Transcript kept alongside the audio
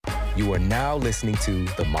You are now listening to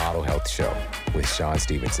The Model Health Show with Sean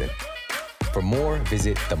Stevenson. For more,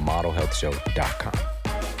 visit themodelhealthshow.com.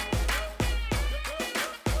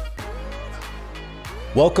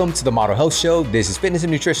 Welcome to The Model Health Show. This is fitness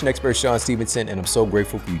and nutrition expert Sean Stevenson, and I'm so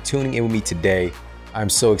grateful for you tuning in with me today. I'm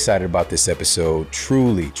so excited about this episode.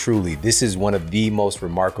 Truly, this is one of the most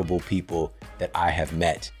remarkable people that I have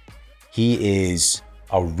met. He is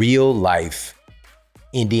a real life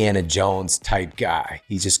Indiana Jones type guy.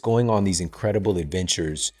 He's just going on these incredible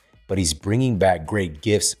adventures, but he's bringing back great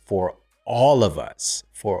gifts for all of us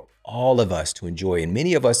to enjoy. And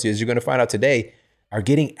many of us, as you're going to find out today, are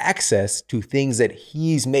getting access to things that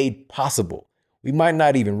he's made possible. We might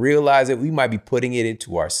not even realize it. We might be putting it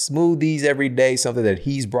into our smoothies every day. Something that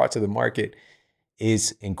he's brought to the market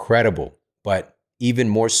is incredible. But even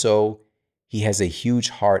more so, he has a huge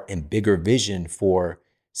heart and bigger vision for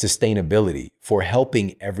sustainability, for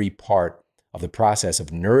helping every part of the process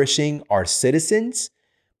of nourishing our citizens,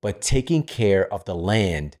 but taking care of the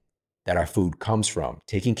land that our food comes from,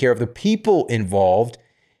 taking care of the people involved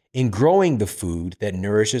in growing the food that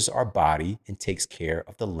nourishes our body and takes care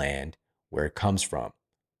of the land where it comes from.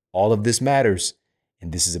 All of this matters,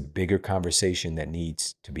 and this is a bigger conversation that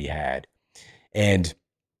needs to be had. And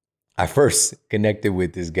I first connected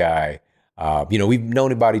with this guy. We've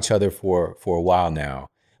known about each other for a while now,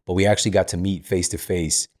 but we actually got to meet face to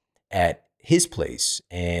face at his place.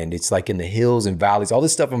 And it's like in the hills and valleys, all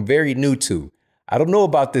this stuff I'm very new to. I don't know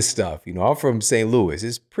about this stuff. I'm from St. Louis.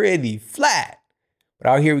 It's pretty flat. But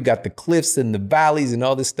out here, we got the cliffs and the valleys and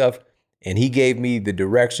all this stuff. And he gave me the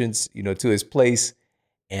directions, to his place.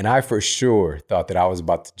 And I for sure thought that I was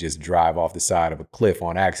about to just drive off the side of a cliff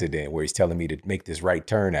on accident where he's telling me to make this right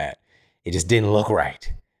turn at. It just didn't look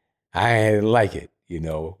right. I didn't like it,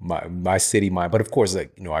 my city mind. But of course, I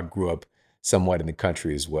grew up somewhat in the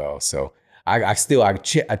country as well. So I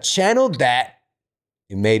channeled that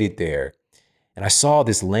and made it there. And I saw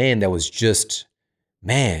this land that was just,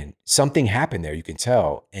 man, something happened there, you can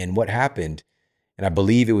tell. And what happened, and I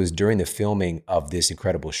believe it was during the filming of this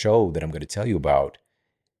incredible show that I'm going to tell you about,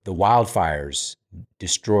 the wildfires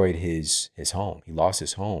destroyed his home. He lost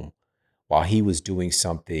his home while he was doing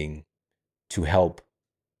something to help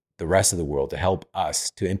the rest of the world, to help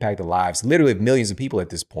us, to impact the lives, literally of millions of people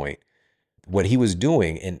at this point. What he was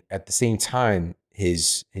doing, and at the same time,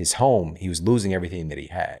 his home, he was losing everything that he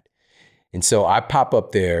had. And so I pop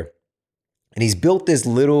up there, and he's built this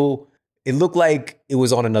little, it looked like it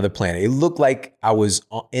was on another planet. It looked like I was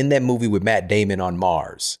in that movie with Matt Damon on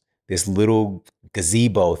Mars, this little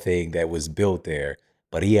gazebo thing that was built there,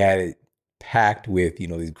 but he had it packed with, these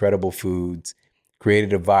incredible foods,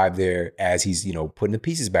 created a vibe there as he's, putting the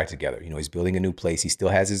pieces back together. He's building a new place. He still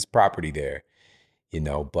has his property there,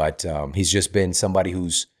 but he's just been somebody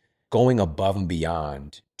who's going above and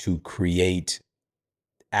beyond to create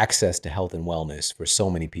access to health and wellness for so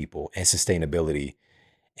many people and sustainability,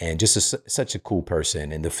 and just such a cool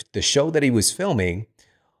person. And the show that he was filming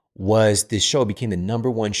became the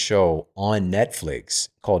number one show on Netflix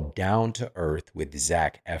called Down to Earth with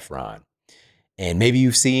Zac Efron. And maybe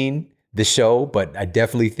you've seen the show, but I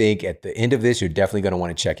definitely think at the end of this, you're definitely going to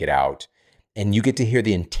want to check it out. And you get to hear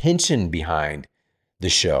the intention behind the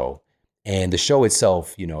show. And the show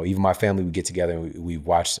itself, even my family would get together and we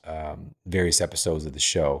watched various episodes of the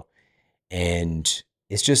show. And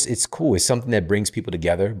it's cool. It's something that brings people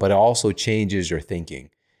together, but it also changes your thinking.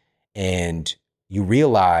 And you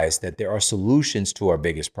realize that there are solutions to our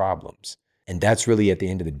biggest problems. And that's really, at the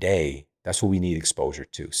end of the day, that's what we need exposure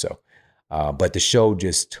to. So, but the show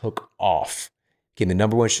just took off. Became the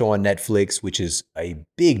number one show on Netflix, which is a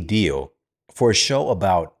big deal for a show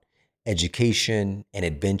about education and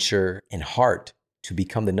adventure and heart to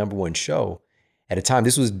become the number one show at a time.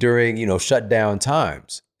 This was during, shutdown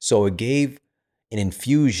times. So it gave an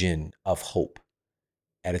infusion of hope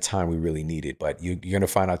at a time we really needed. But you're going to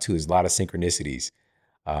find out too, there's a lot of synchronicities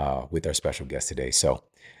with our special guest today. So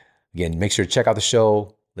again, make sure to check out the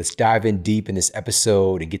show. Let's dive in deep in this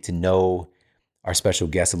episode and get to know our special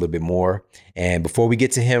guest a little bit more. And before we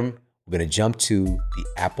get to him, we're going to jump to the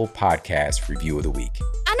Apple Podcast Review of the Week.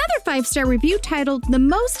 Another 5-star review titled The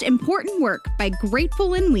Most Important Work by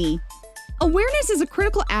Grateful and Lee. Awareness is a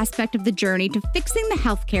critical aspect of the journey to fixing the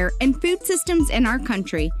healthcare and food systems in our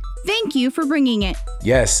country. Thank you for bringing it.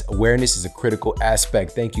 Yes, awareness is a critical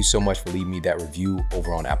aspect. Thank you so much for leaving me that review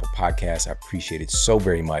over on Apple Podcasts. I appreciate it so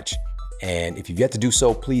very much. And if you've yet to do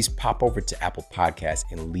so, please pop over to Apple Podcasts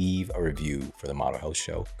and leave a review for the Model Health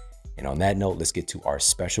Show. And on that note, let's get to our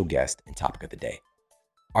special guest and topic of the day.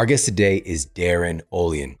 Our guest today is Darin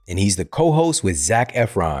Olien, and he's the co-host with Zac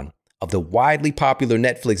Efron of the widely popular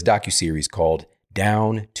Netflix docuseries called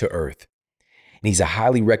down to earth. And he's a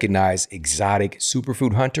highly recognized exotic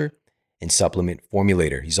superfood hunter and supplement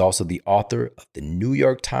formulator. He's also the author of the New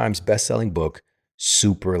York Times bestselling book,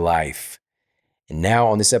 Super Life. And now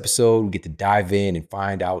on this episode, we get to dive in and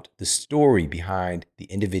find out the story behind the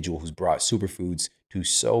individual who's brought superfoods to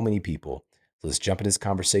so many people. So let's jump into this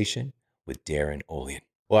conversation with Darin Olien.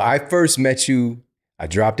 Well, I first met you, I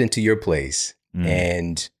dropped into your place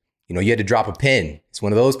and, you had to drop a pin. It's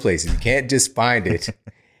one of those places. You can't just find it.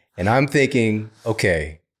 And I'm thinking,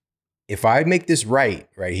 okay, if I make this right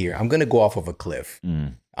here, I'm going to go off of a cliff.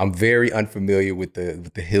 I'm very unfamiliar with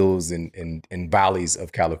the hills and valleys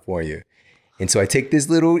of California. And so I take this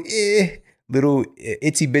little itsy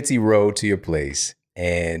bitsy road to your place,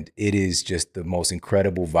 and it is just the most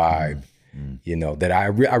incredible vibe, that I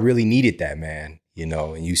really needed that, man,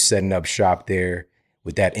 and you setting up shop there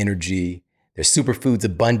with that energy. There's superfoods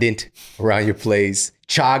abundant around your place.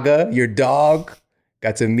 Chaga, your dog,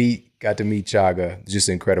 got to meet Chaga. It's just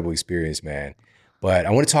an incredible experience, man. But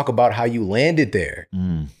I want to talk about how you landed there,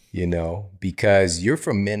 because you're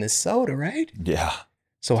from Minnesota, right? Yeah.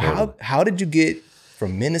 So totally. How did you get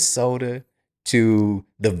from Minnesota to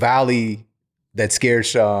the valley that scared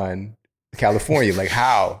Sean, California? Like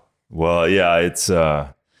how? Well, yeah, it's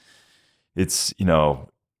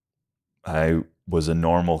I was a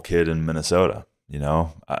normal kid in Minnesota.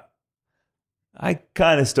 I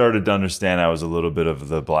kind of started to understand I was a little bit of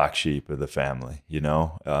the black sheep of the family.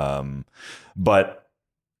 But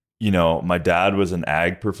my dad was an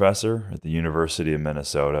ag professor at the University of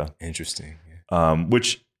Minnesota. Interesting.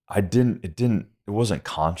 Which it wasn't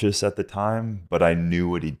conscious at the time, but I knew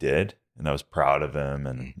what he did and I was proud of him.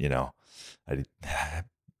 And, I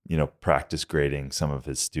practice grading some of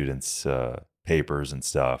his students' papers and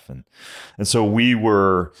stuff. And so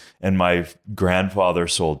and my grandfather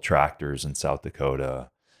sold tractors in South Dakota.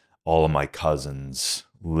 All of my cousins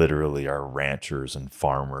literally are ranchers and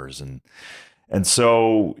farmers. And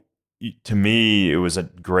so to me, it was a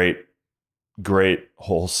great,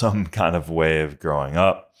 wholesome kind of way of growing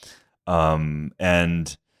up. And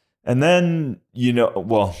then,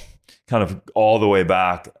 kind of all the way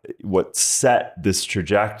back, what set this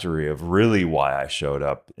trajectory of really why I showed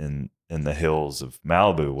up in the hills of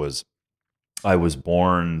Malibu was I was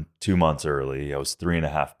born 2 months early. I was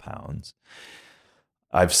 3.5 pounds.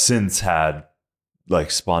 I've since had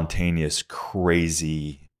like spontaneous,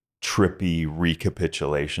 crazy, trippy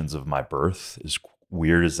recapitulations of my birth, as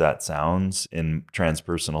weird as that sounds. In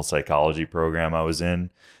transpersonal psychology program I was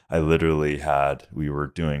in, we were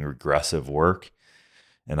doing regressive work,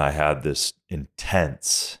 and I had this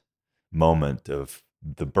intense moment of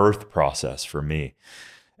the birth process for me.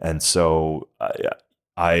 And so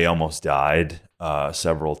I almost died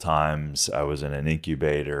several times. I was in an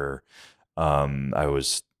incubator. I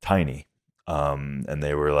was tiny. And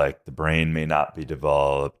they were like, the brain may not be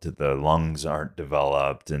developed, the lungs aren't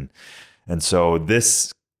developed. And so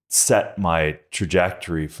this set my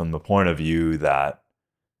trajectory from the point of view that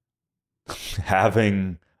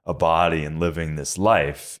having a body and living this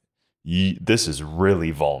life, this is really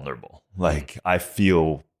vulnerable. Like I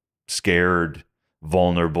feel scared,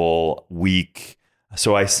 vulnerable, weak.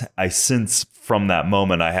 So I since from that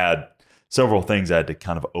moment, I had several things I had to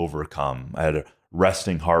kind of overcome. I had a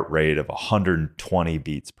resting heart rate of 120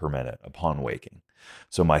 beats per minute upon waking.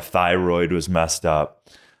 So my thyroid was messed up.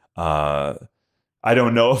 I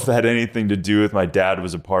don't know if that had anything to do with my dad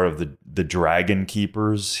was a part of the Dragon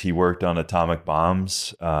Keepers. He worked on atomic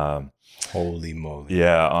bombs. Holy moly.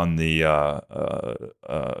 Yeah, on the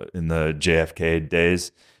in the JFK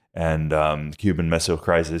days and Cuban Missile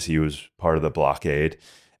Crisis, he was part of the blockade.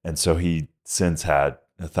 And so he since had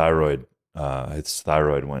a thyroid, his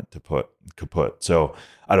thyroid went kaput. So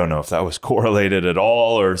I don't know if that was correlated at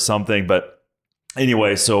all or something, but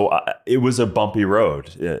anyway, so it was a bumpy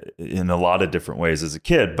road in a lot of different ways as a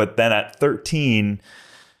kid. But then at 13,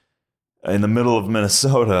 in the middle of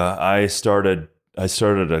Minnesota, I started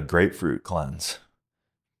a grapefruit cleanse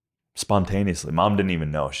spontaneously. Mom didn't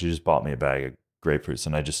even know. She just bought me a bag of grapefruits,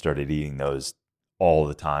 and I just started eating those all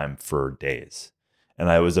the time for days. And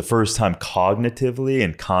I was the first time cognitively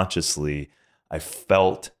and consciously I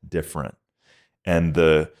felt different. And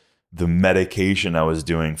the medication I was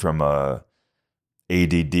doing from ADD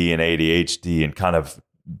and ADHD and kind of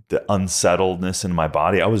the unsettledness in my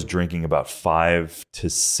body, I was drinking about 5 to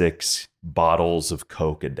 6 bottles of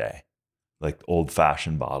Coke a day, like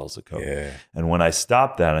old-fashioned bottles of Coke. Yeah. And when I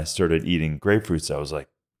stopped that and I started eating grapefruits, I was like,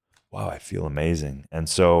 wow, I feel amazing. And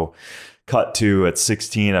so cut to at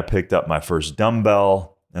 16, I picked up my first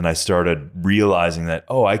dumbbell and I started realizing that,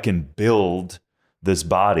 I can build this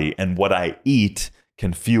body and what I eat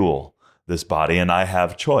can fuel this body and I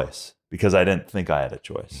have choice, because I didn't think I had a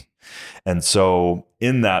choice. And so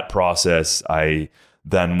in that process, I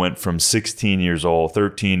then went from 16 years old,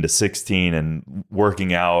 13 to 16, and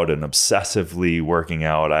working out and obsessively working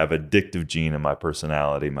out. I have addictive gene in my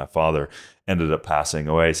personality. My father ended up passing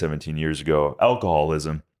away 17 years ago,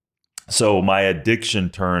 alcoholism. So my addiction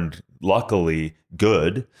turned, luckily,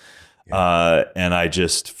 good. And I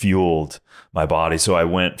just fueled my body. So I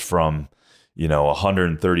went from,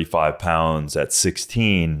 135 pounds at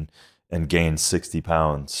 16 and gained 60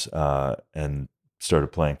 pounds, and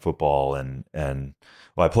started playing football and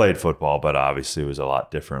well, I played football, but obviously it was a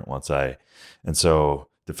lot different and so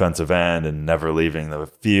defensive end and never leaving the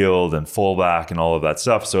field and fullback and all of that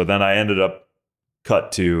stuff. So then I ended up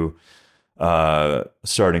cut to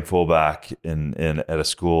starting fullback at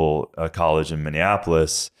a college in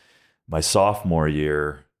Minneapolis, my sophomore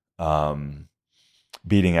year,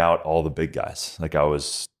 beating out all the big guys. Like I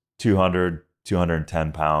was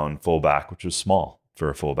 210 pound fullback, which was small for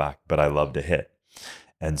a fullback, but I loved to hit.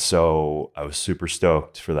 And so I was super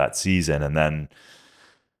stoked for that season. And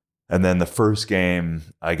then the first game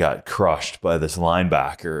I got crushed by this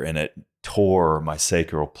linebacker, and it tore my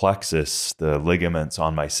sacral plexus, the ligaments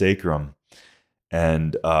on my sacrum.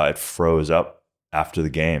 And it froze up after the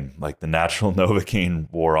game. Like the natural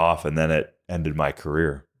Novocaine wore off, and then it ended my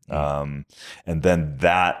career. And then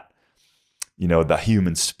that, the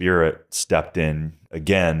human spirit stepped in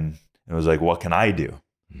again and was like, what can I do?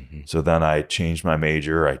 So then I changed my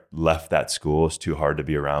major. I left that school. It's too hard to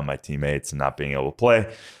be around my teammates and not being able to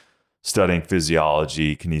play. Studying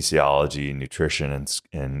physiology, kinesiology, nutrition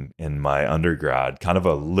in my undergrad, kind of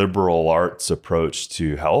a liberal arts approach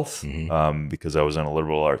to health, because I was in a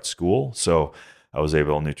liberal arts school. So I was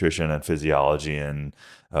able to nutrition and physiology and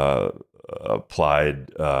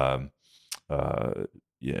applied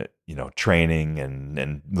training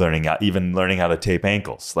and learning how to tape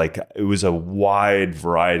ankles. Like it was a wide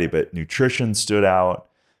variety, but nutrition stood out,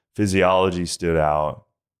 physiology stood out,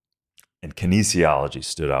 and kinesiology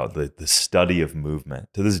stood out. The study of movement.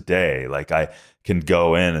 To this day, like I can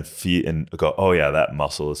go in and go, oh yeah, that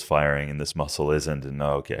muscle is firing and this muscle isn't, and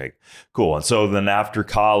okay, cool. And so then after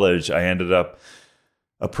college, I ended up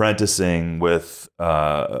apprenticing with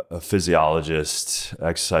a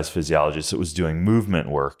exercise physiologist that was doing movement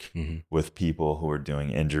work with people who were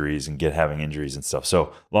doing injuries and having injuries and stuff.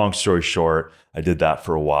 So long story short, I did that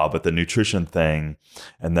for a while, but the nutrition thing,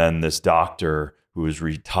 and then this doctor who was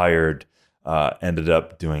retired ended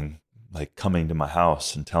up coming to my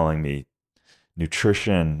house and telling me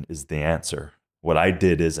nutrition is the answer. What I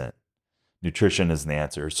did isn't. Nutrition is the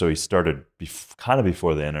answer. So he started kind of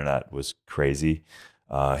before the internet was crazy.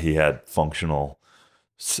 He had functional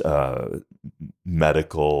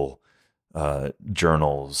medical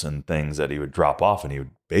journals and things that he would drop off, and he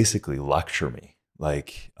would basically lecture me.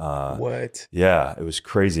 What? Yeah, it was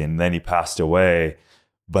crazy. And then he passed away,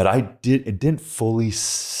 but it didn't fully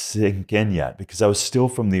sink in yet, because I was still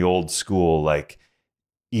from the old school, like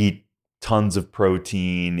eat tons of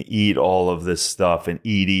protein, eat all of this stuff, and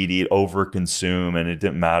eat, overconsume, and it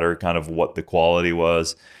didn't matter kind of what the quality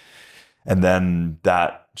was. And then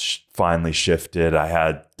that finally shifted. I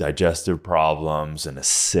had digestive problems and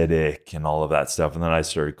acidic and all of that stuff. And then I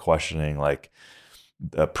started questioning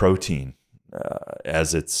protein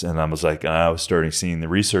and I was starting seeing the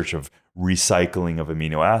research of recycling of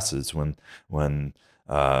amino acids. When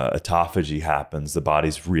autophagy happens, the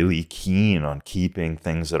body's really keen on keeping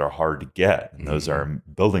things that are hard to get. And those are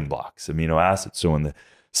building blocks, amino acids. So when the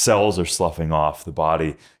cells are sloughing off, the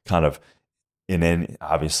body kind of,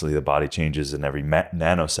 obviously the body changes in every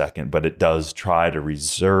nanosecond, but it does try to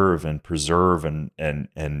reserve and preserve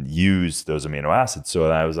and use those amino acids. So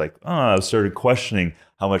I was I started questioning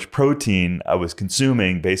how much protein I was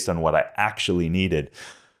consuming based on what I actually needed.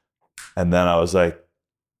 And then I was like,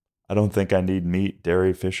 I don't think I need meat,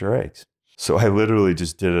 dairy, fish, or eggs. So I literally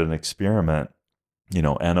just did an experiment,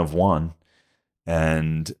 N of 1,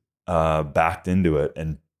 and backed into it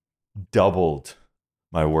and doubled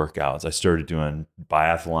my workouts. I started doing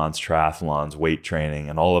biathlons, triathlons, weight training,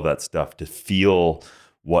 and all of that stuff to feel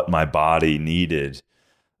what my body needed.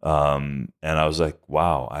 And I was like,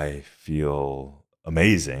 wow, I feel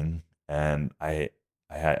amazing. And I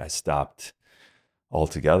stopped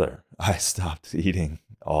altogether. I stopped eating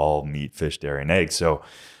all meat, fish, dairy, and eggs. So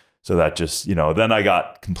that just, then I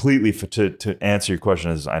got completely, to answer your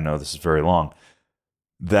question, I know this is very long.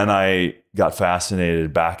 Then I got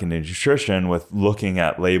fascinated back into nutrition with looking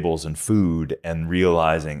at labels and food and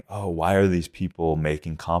realizing, oh, why are these people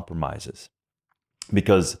making compromises?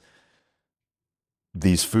 Because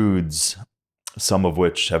these foods some of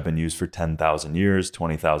which have been used for 10,000 years,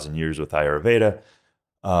 20,000 years with Ayurveda.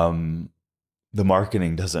 The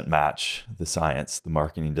marketing doesn't match the science. The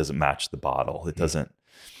marketing doesn't match the bottle. It doesn't,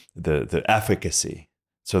 the efficacy.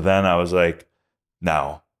 So then I was like,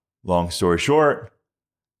 now, long story short,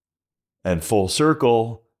 and full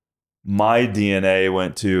circle, my DNA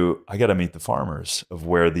went to, I got to meet the farmers of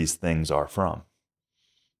where these things are from.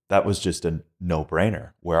 That was just a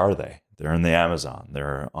no-brainer. Where are they? They're in the Amazon.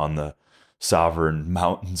 They're on the sovereign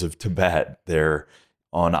mountains of Tibet. They're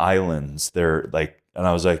on islands. They're like, and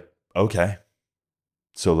I was like, okay,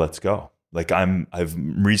 so let's go. Like I'm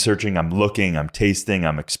researching, I'm looking, I'm tasting,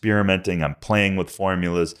 I'm experimenting, I'm playing with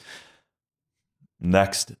formulas.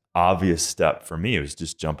 Next obvious step for me was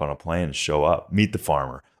just jump on a plane and show up, meet the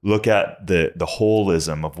farmer, look at the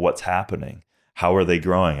holism of what's happening. How are they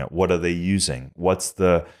growing it? What are they using? What's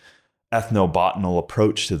the ethnobotanical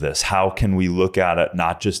approach to this? How can we look at it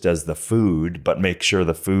not just as the food, but make sure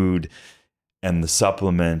the food and the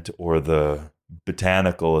supplement or the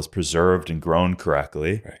botanical is preserved and grown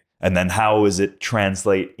correctly? Right. And then how does it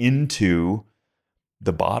translate into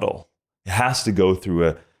the bottle? It has to go through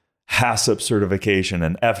a HACCP certification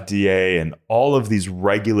and FDA and all of these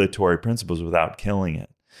regulatory principles without killing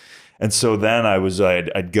it. And so then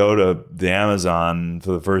I'd go to the Amazon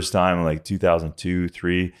for the first time in like 2002,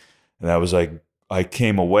 2003. And I was like, I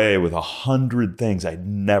came away with 100 things I'd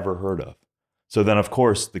never heard of. So then, of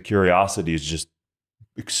course, the curiosity is just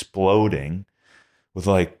exploding with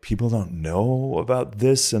like, people don't know about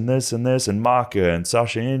this and this and this and maca and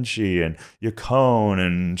sasha inchi and yacon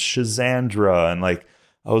and schizandra. And like,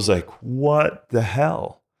 I was like, what the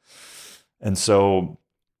hell? And so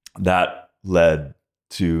that led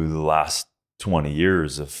to the last 20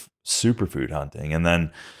 years of superfood hunting. And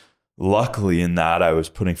then luckily in that, I was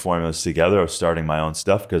putting formulas together. I was starting my own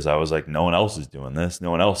stuff because I was like, no one else is doing this.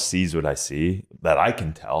 No one else sees what I see that I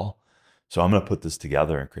can tell. So I'm going to put this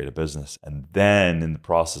together and create a business. And then in the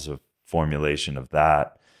process of formulation of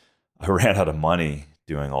that, I ran out of money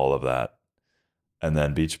doing all of that. And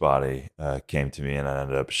then Beachbody came to me and I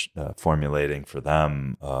ended up formulating for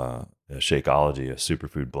them a Shakeology, a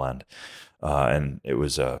superfood blend. And it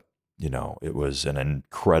was it was an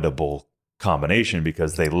incredible combination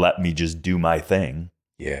because they let me just do my thing.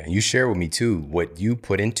 Yeah, you share with me too what you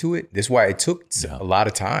put into it. That's why it took a lot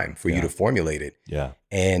of time for you to formulate it. Yeah.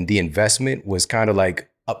 And the investment was kind of like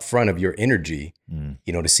upfront of your energy,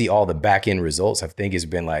 to see all the back end results. I think it's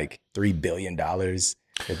been like $3 billion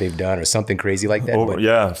that they've done or something crazy like that.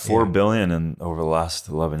 $4 billion over the last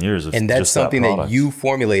 11 years. And that's something that you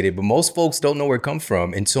formulated, but most folks don't know where it comes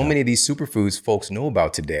from. And so many of these superfoods folks know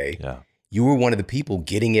about today. Yeah. You were one of the people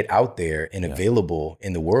getting it out there and available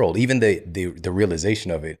in the world, even the realization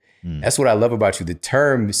of it. That's what I love about you. The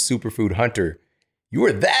term superfood hunter, you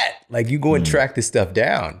were that. Like you go and track this stuff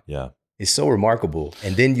down. Yeah. It's so remarkable.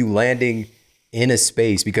 And then you landing in a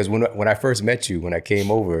space, because when I first met you, when I came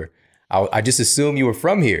over, I just assumed you were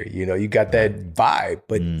from here. You got that vibe,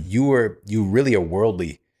 but you really a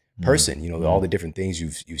worldly person, all the different things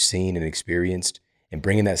you've seen and experienced and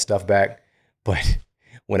bringing that stuff back. But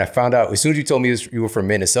when I found out, as soon as you told me you were from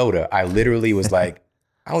Minnesota, I literally was like,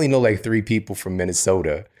 I only know like 3 people from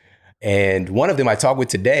Minnesota. And one of them I talked with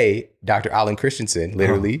today, Dr. Alan Christensen,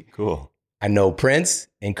 literally. Oh, cool. I know Prince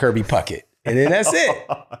and Kirby Puckett. And then that's it.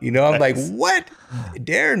 I'm like, what?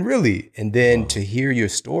 Darin, really? And then to hear your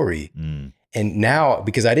story. And now,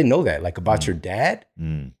 because I didn't know that, like about your dad.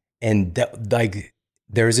 And that, like,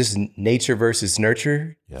 there's this nature versus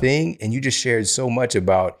nurture thing. And you just shared so much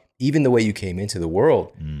about even the way you came into the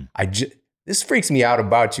world. This freaks me out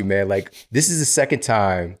about you, man. Like, this is the second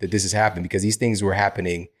time that this has happened, because these things were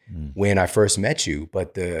happening when I first met you,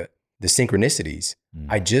 but the synchronicities.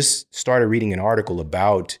 I just started reading an article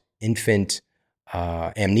about infant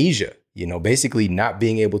amnesia, basically not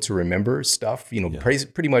being able to remember stuff,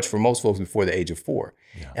 pretty much for most folks before the age of 4.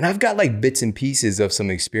 Yeah. And I've got like bits and pieces of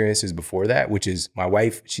some experiences before that, which is my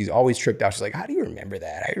wife, she's always tripped out. She's like, how do you remember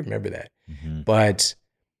that? I remember that. But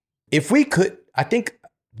if we could, I think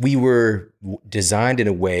we were designed in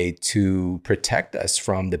a way to protect us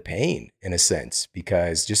from the pain in a sense,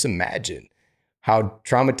 because just imagine how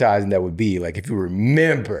traumatizing that would be. Like if you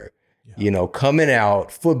remember, coming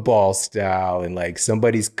out football style and like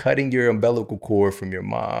somebody's cutting your umbilical cord from your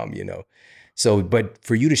mom, So, but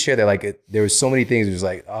for you to share that, like there was so many things, it was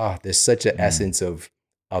like, there's such an essence of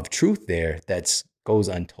truth there that goes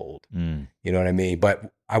untold. You know what I mean?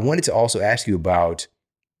 But I wanted to also ask you about,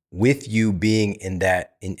 with you being in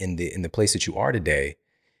that, in the place that you are today,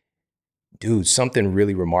 dude, something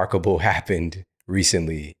really remarkable happened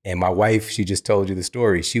recently. And my wife, she just told you the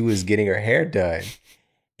story. She was getting her hair done.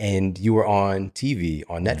 and you were on TV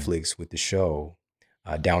on Netflix with the show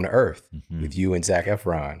Down to Earth with you and Zac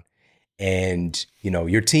Efron. And,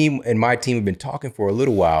 your team and my team have been talking for a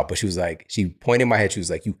little while, but she pointed in my head. She was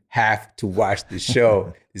like, you have to watch this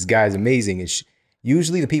show. This guy's amazing. And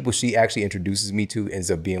usually the people she actually introduces me to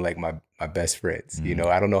ends up being like my best friends.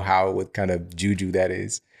 I don't know what kind of juju that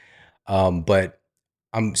is. But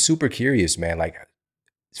I'm super curious, man, like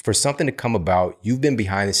for something to come about, you've been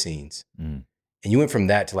behind the scenes and you went from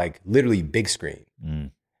that to like literally big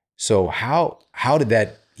screen. So how did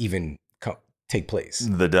that even take place?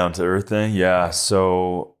 The Down to Earth thing? Yeah.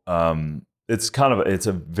 So it's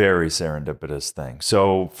a very serendipitous thing.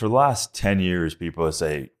 So for the last 10 years, people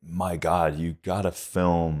say, my God, you got to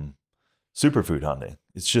film superfood hunting.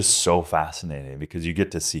 It's just so fascinating because you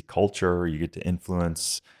get to see culture, you get to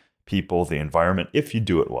influence people, the environment, if you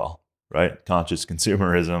do it well, right? Conscious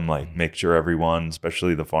consumerism, like make sure everyone,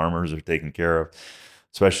 especially the farmers, are taken care of,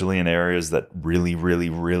 especially in areas that really, really,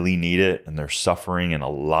 really need it. And they're suffering in a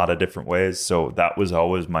lot of different ways. So that was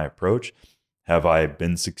always my approach. Have I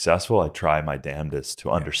been successful? I try my damnedest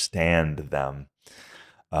to understand them.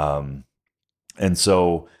 And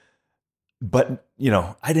so, but,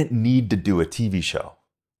 I didn't need to do a TV show.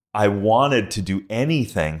 I wanted to do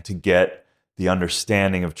anything to get the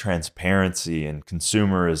understanding of transparency and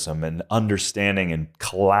consumerism and understanding and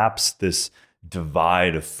collapse this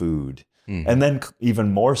divide of food. And then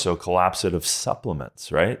even more so collapse it of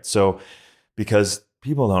supplements, right? So because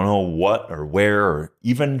people don't know what or where, or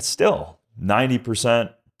even still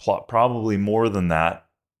 90%, probably more than that,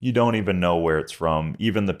 you don't even know where it's from.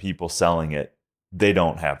 Even the people selling it, they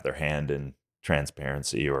don't have their hand in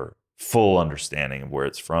transparency or full understanding of where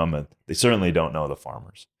it's from. And they certainly don't know the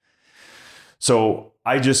farmers. So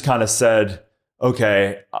I just kind of said,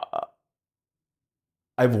 okay,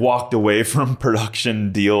 I've walked away from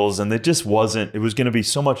production deals, and it was going to be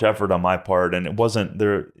so much effort on my part, and it wasn't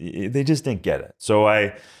there. They just didn't get it. So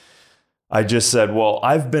I just said, well,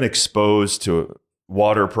 I've been exposed to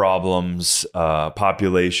water problems,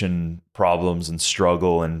 population problems and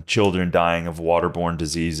struggle, and children dying of waterborne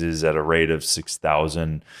diseases at a rate of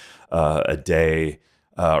 6,000 a day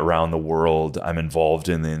around the world. I'm involved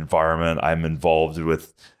in the environment. I'm involved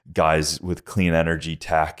with guys with clean energy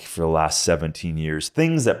tech for the last 17 years,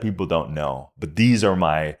 things that people don't know. But these are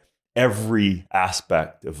my every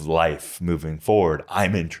aspect of life moving forward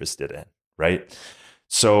I'm interested in, right?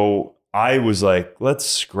 So I was like, let's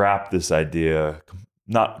scrap this idea,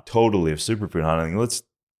 not totally of superfood hunting. Let's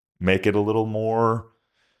make it a little more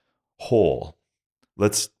whole.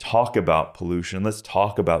 Let's talk about pollution. Let's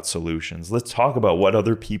talk about solutions. Let's talk about what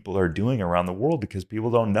other people are doing around the world, because people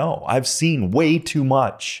don't know. I've seen way too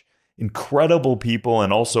much incredible people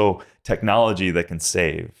and also technology that can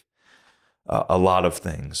save a lot of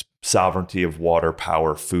things. Sovereignty of water,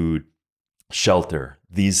 power, food, shelter.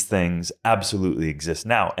 These things absolutely exist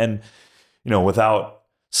now. And, without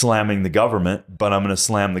slamming the government, but I'm going to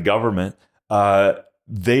slam the government,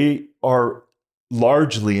 they are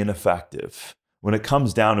largely ineffective. When it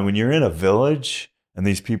comes down to when you're in a village and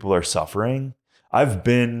these people are suffering. I've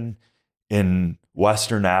been in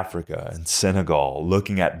Western Africa and Senegal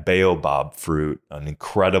looking at baobab fruit, an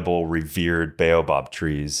incredible revered baobab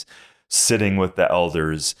trees, sitting with the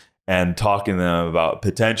elders and talking to them about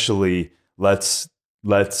potentially let's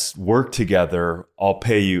work together. I'll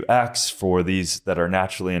pay you X for these that are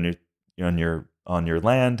naturally on your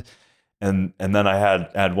land. And then I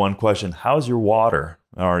had one question: how's your water?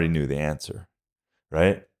 I already knew the answer.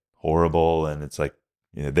 Right? Horrible. And it's like,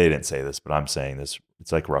 they didn't say this, but I'm saying this.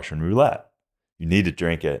 It's like Russian roulette. You need to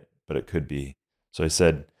drink it, but it could be. So I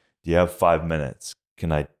said, do you have 5 minutes?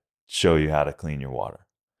 Can I show you how to clean your water?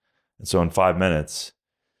 And so in 5 minutes,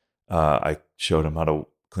 I showed them how to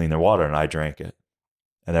clean their water, and I drank it.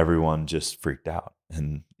 And everyone just freaked out.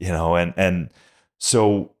 And, and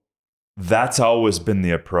so that's always been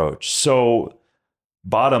the approach. So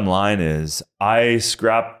bottom line is I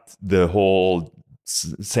scrapped the whole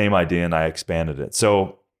same idea and I expanded it.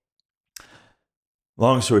 So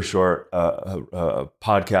long story short, a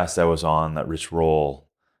podcast I was on that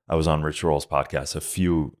I was on Rich Roll's podcast.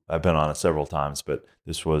 I've been on it several times, but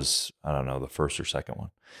this was, I don't know, the first or second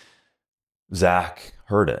one. Zach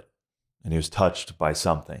heard it and he was touched by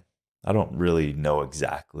something. I don't really know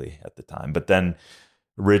exactly at the time, but then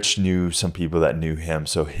Rich knew some people that knew him.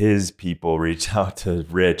 So his people reached out to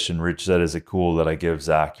Rich, and Rich said, is it cool that I give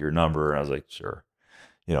Zach your number? And I was like, sure.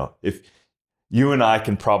 If you and I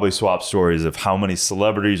can probably swap stories of how many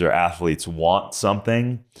celebrities or athletes want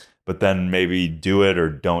something, but then maybe do it or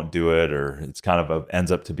don't do it, or it's kind of ends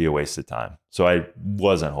up to be a waste of time. So I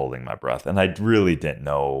wasn't holding my breath, and I really didn't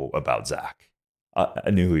know about Zach. I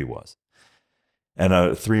knew who he was.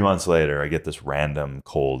 And 3 months later, I get this random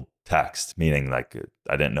cold text, meaning like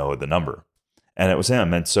I didn't know the number. And it was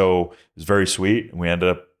him. And so it was very sweet. We ended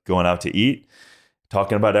up going out to eat,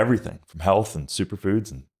 talking about everything from health and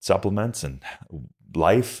superfoods and supplements and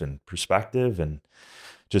life and perspective, and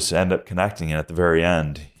just end up connecting. And at the very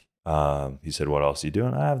end, he said, "What else are you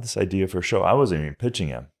doing?" "I have this idea for a show." I wasn't even pitching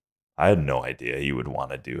him. I had no idea he would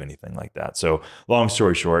want to do anything like that. So long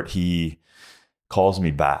story short, he calls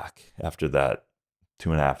me back after that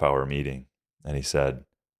 2.5 hour meeting. And he said,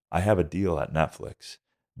 "I have a deal at Netflix,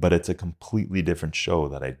 but it's a completely different show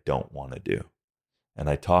that I don't want to do. And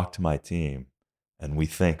I talked to my team and we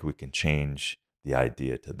think we can change the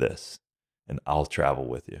idea to this, and I'll travel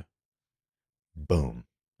with you." Boom.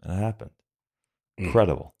 And it happened.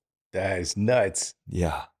 Incredible. That is nuts.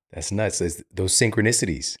 Yeah. That's nuts. Those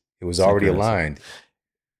synchronicities. It was already aligned.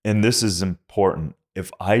 And this is important.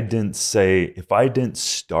 If I didn't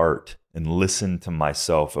start and listen to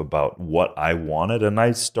myself about what I wanted, and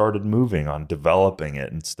I started moving on developing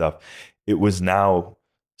it and stuff, it was now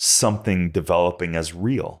something developing as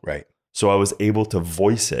real. Right. So I was able to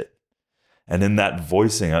voice it. And in that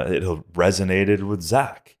voicing, it resonated with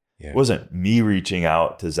Zach. Yeah. It wasn't me reaching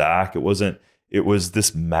out to Zach. It was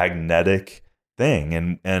this magnetic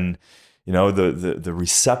thing. And you know, the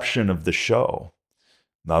reception of the show.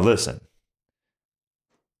 Now listen,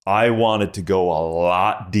 I wanted to go a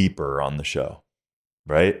lot deeper on the show,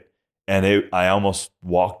 right? And I almost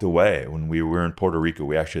walked away when we were in Puerto Rico.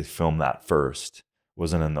 We actually filmed that first. It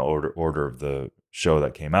wasn't in the order of the show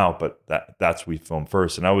that came out, but that's we filmed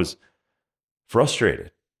first. And I was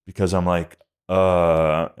frustrated because I'm like,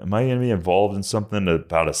 am I going to be involved in something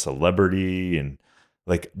about a celebrity and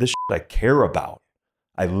like this shit I care about?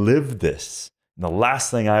 I live this. And the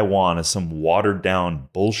last thing I want is some watered down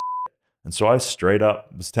bullshit. And so I straight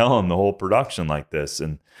up was telling the whole production like this.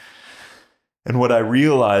 And what I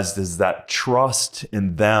realized is that trust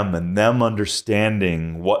in them and them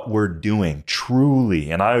understanding what we're doing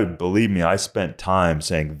truly. And believe me, I spent time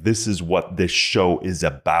saying, this is what this show is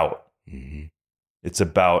about. Mm-hmm. It's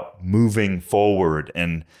about moving forward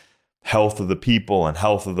and health of the people and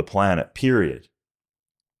health of the planet, period.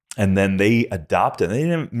 And then they adopted. They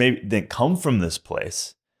didn't come from this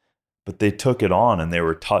place, but they took it on and they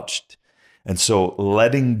were touched. And so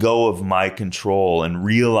letting go of my control and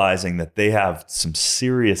realizing that they have some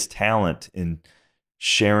serious talent in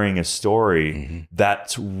sharing a story mm-hmm.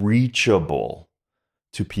 that's reachable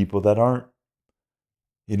to people that aren't,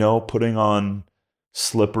 putting on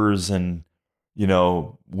slippers and,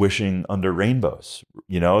 wishing under rainbows.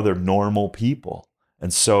 They're normal people.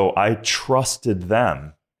 And so I trusted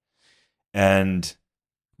them. And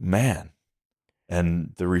man,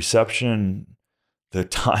 and the reception, the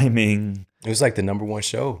timing. It was like the number one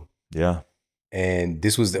show. Yeah. And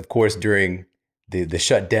this was, of course, during the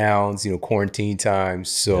shutdowns, quarantine times.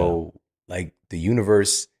 So like the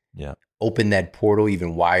universe opened that portal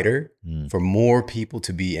even wider for more people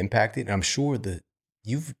to be impacted. And I'm sure that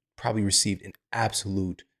you've probably received an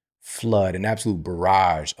absolute flood, an absolute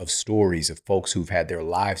barrage of stories of folks who've had their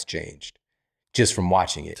lives changed just from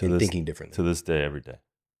watching it and thinking differently. To this day, every day.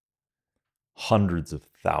 Hundreds of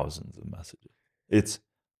thousands of messages. It's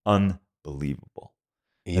unbelievable.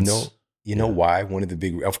 You know why? One of the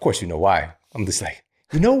big, of course, you know why. I'm just like,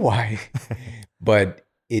 why? But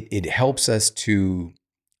it helps us to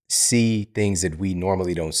see things that we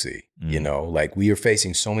normally don't see. Like we are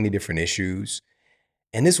facing so many different issues.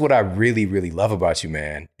 And this is what I really, really love about you,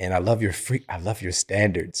 man. And I love your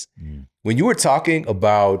standards. When you were talking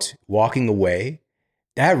about walking away,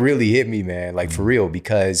 that really hit me, man. Like for real,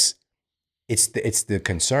 because it's the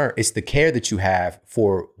concern, it's the care that you have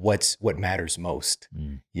for what matters most,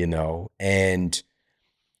 and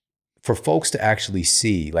for folks to actually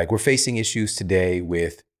see, like we're facing issues today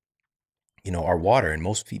with, our water, and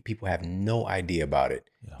most people have no idea about it.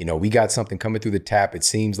 Yeah. We got something coming through the tap. It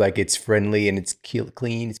seems like it's friendly and it's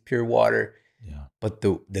clean, it's pure water. Yeah. But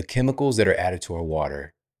the chemicals that are added to our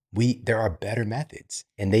water, there are better methods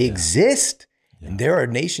and they exist. Yeah. And there are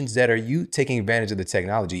nations that are taking advantage of the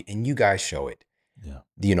technology, and you guys show it. Yeah.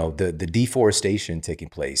 The deforestation taking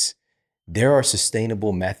place. There are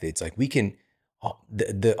sustainable methods. Like we can,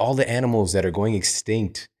 all the animals that are going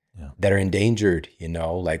extinct, that are endangered,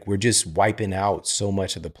 like we're just wiping out so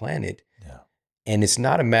much of the planet. Yeah. And it's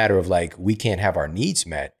not a matter of like, we can't have our needs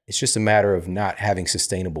met. It's just a matter of not having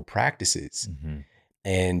sustainable practices. Mm-hmm.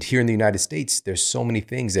 And here in the United States, there's so many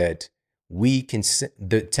things that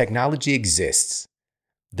the technology exists,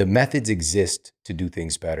 the methods exist to do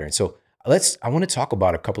things better. And so I want to talk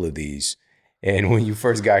about a couple of these. And when you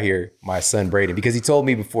first got here, my son Braden, because he told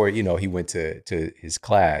me before, he went to his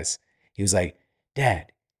class, he was like,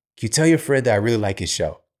 Dad, can you tell your friend that I really like his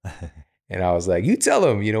show? And I was like, you tell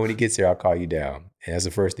him, when he gets here, I'll call you down. And that's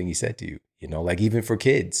the first thing he said to you, like even for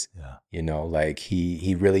kids, like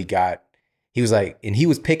he really he was like, and he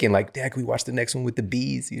was picking like, Dad, can we watch the next one with the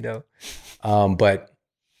bees, But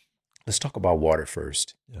let's talk about water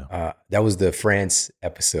first. Yeah. That was the France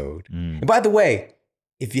episode. Mm. And by the way,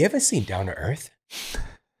 if you haven't seen Down to Earth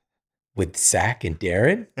with Zach and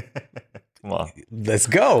Darin, Come on. let's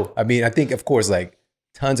go. I mean, I think, of course, like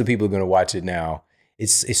tons of people are going to watch it now.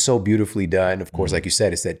 It's so beautifully done. Of course, like you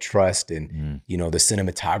said, it's that trust and the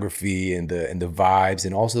cinematography and the vibes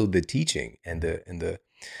and also the teaching and the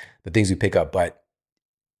things we pick up. But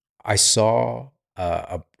I saw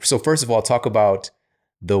so first of all, talk about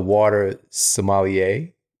the water sommelier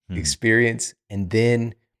experience, and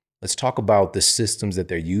then let's talk about the systems that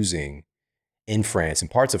they're using in France and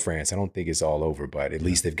parts of France. I don't think it's all over, but at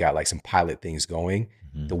least they've got like some pilot things going.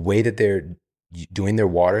 The way that they're doing their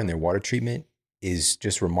water and their water treatment is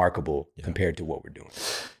just remarkable compared to what we're doing.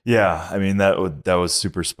 Yeah, I mean that was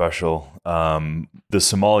super special. The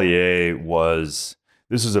sommelier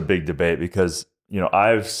this was a big debate because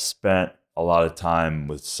I've spent a lot of time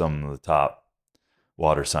with some of the top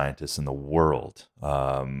water scientists in the world.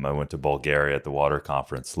 I went to Bulgaria at the water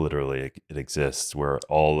conference. Literally, it exists where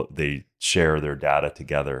they share their data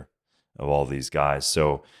together of all these guys.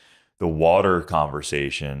 So the water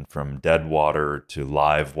conversation from dead water to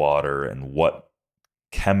live water and what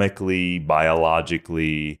chemically,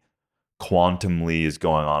 biologically, quantumly is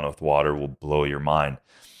going on with water will blow your mind.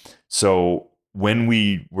 So when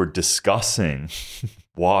we were discussing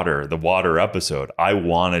water, the water episode, I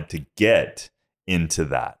wanted to get into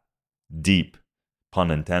that deep,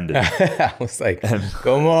 pun intended. I was like,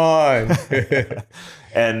 come on.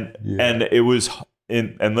 and it was,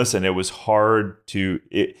 and listen, it was hard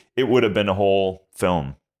it would have been a whole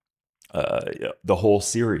film. The whole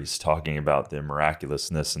series talking about the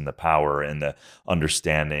miraculousness and the power and the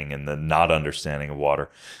understanding and the not understanding of water.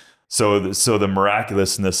 So the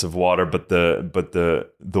miraculousness of water, but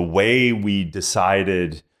the way we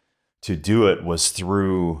decided to do it was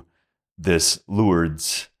through this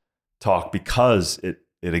Lourdes talk because it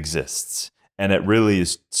exists, and it really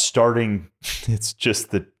is starting. It's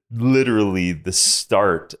just literally the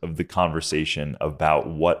start of the conversation about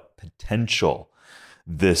what potential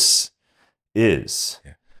this is,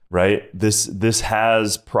 right? This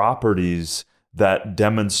has properties that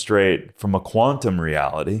demonstrate from a quantum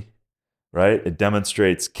reality, right? It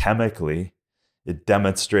demonstrates chemically, it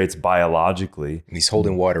demonstrates biologically. And he's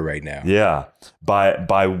holding water right now. Yeah,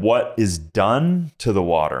 by what is done to the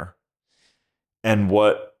water, and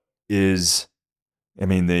what is, I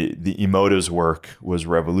mean, the Emoto's work was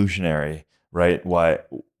revolutionary, right?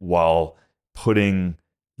 While putting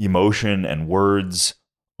emotion and words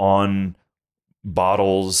on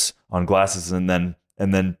bottles, on glasses, and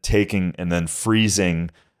then taking and then freezing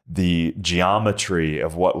the geometry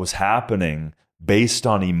of what was happening based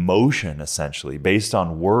on emotion, essentially based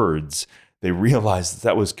on words. They realized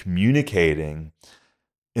that was communicating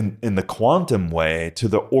in the quantum way to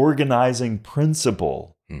the organizing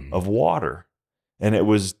principle of water. And it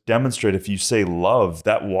was demonstrated, if you say love,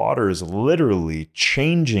 that water is literally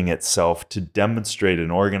changing itself to demonstrate an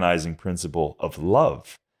organizing principle of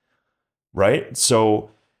love. Right?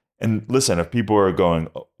 So, and listen, if people are going,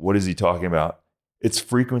 what is he talking about? It's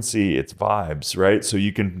frequency, it's vibes, right? So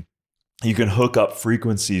you can hook up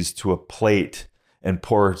frequencies to a plate and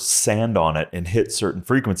pour sand on it and hit certain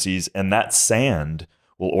frequencies, and that sand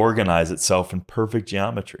will organize itself in perfect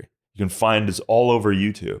geometry. You can find this all over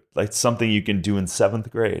YouTube. Like something you can do in 7th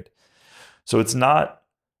grade. So it's not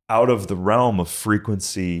out of the realm of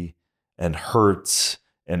frequency and hertz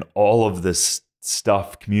and all of this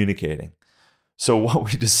stuff communicating. So what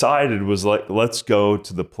we decided was like, let's go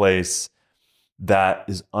to the place that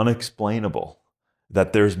is unexplainable,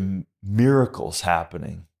 that there's miracles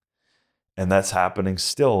happening, and that's happening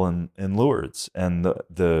still in Lourdes. And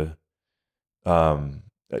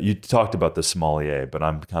you talked about the sommelier, but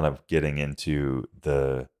I'm kind of getting into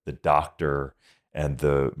the doctor and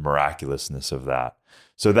the miraculousness of that.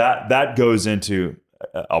 So that goes into,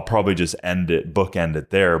 I'll probably just bookend it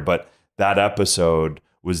there, but that episode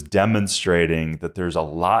was demonstrating that there's a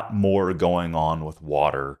lot more going on with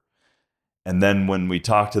water. And then when we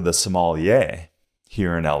talked to the sommelier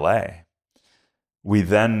here in LA, we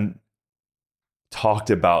then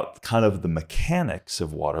talked about kind of the mechanics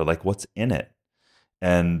of water, like what's in it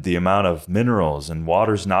and the amount of minerals, and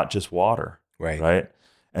water's not just water. Right. Right.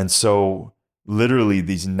 And so literally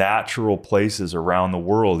these natural places around the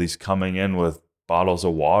world. He's coming in with bottles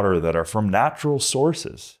of water that are from natural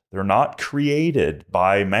sources. They're not created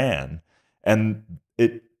by man. And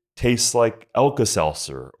it tastes like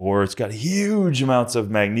Alka-Seltzer, or it's got huge amounts of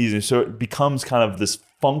magnesium. So it becomes kind of this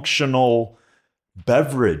functional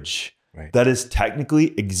beverage that is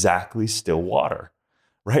technically exactly still water,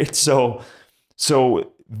 right? So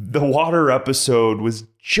the water episode was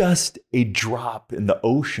just a drop in the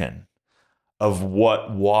ocean of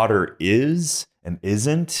what water is and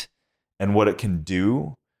isn't, and what it can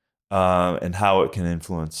do, and how it can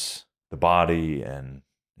influence the body, and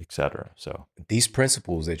et cetera. So these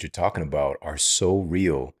principles that you're talking about are so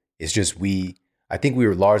real. It's just I think we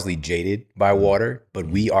were largely jaded by water, but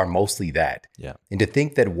we are mostly that. Yeah. And to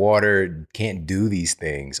think that water can't do these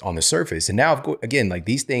things on the surface. And now, again, like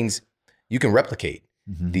these things, you can replicate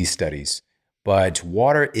these studies, but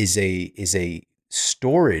water is a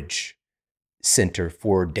storage center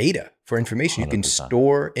for data, for information. 100%. You can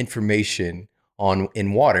store information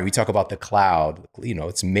in water. We talk about the cloud,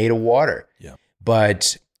 it's made of water. Yeah.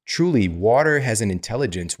 But truly, water has an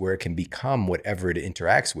intelligence where it can become whatever it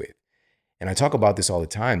interacts with. And I talk about this all the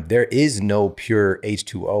time. There is no pure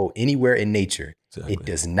H2O anywhere in nature. Exactly. It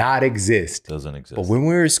does not exist. Doesn't exist. But when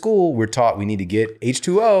we're in school, we're taught we need to get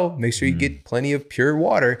H2O, make sure you get plenty of pure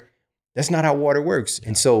water. That's not how water works. Yeah.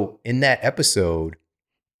 And so in that episode,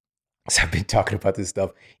 so I've been talking about this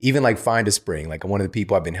stuff, even like Find a Spring, like one of the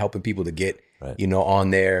people I've been helping people to get, on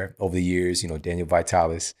there over the years, Daniel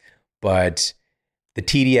Vitalis, but the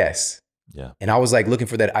TDS. Yeah. And I was like looking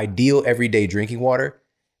for that ideal everyday drinking water.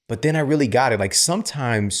 But then I really got it. Like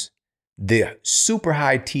sometimes the super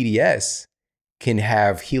high TDS can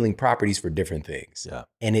have healing properties for different things. Yeah.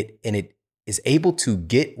 And it is able to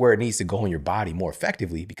get where it needs to go in your body more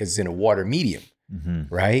effectively because it's in a water medium.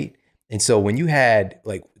 Right. And so when you had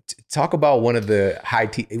talk about one of the high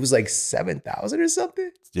it was like 7,000 or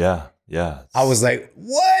something. Yeah. Yeah. I was like,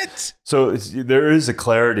 what? So there is a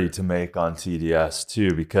clarity to make on TDS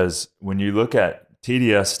too, because when you look at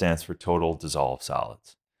TDS stands for total dissolved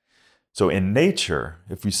solids. So in nature,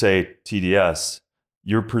 if we say TDS,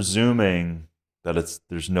 you're presuming that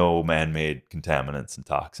there's no man-made contaminants and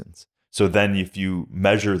toxins. So then if you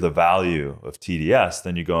measure the value of TDS,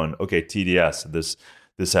 then you're going, okay, TDS,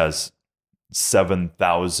 this has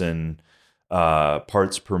 7,000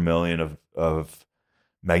 parts per million of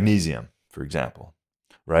magnesium, for example,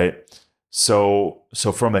 right? So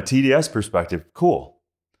from a TDS perspective, cool.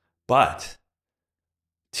 But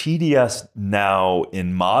TDS now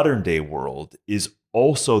in modern day world is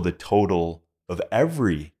also the total of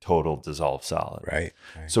every total dissolved solid. Right.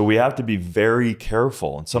 So we have to be very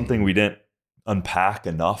careful. And something we didn't unpack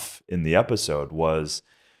enough in the episode was,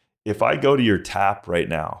 if I go to your tap right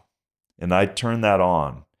now and I turn that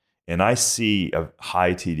on and I see a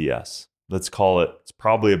high TDS, let's call it's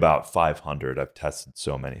probably about 500. I've tested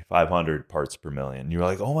so many, 500 parts per million. You're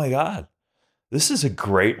like, oh my God, this is a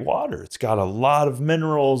great water. It's got a lot of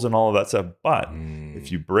minerals and all of that stuff. But if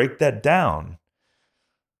you break that down,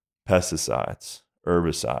 pesticides,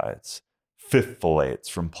 herbicides, phthalates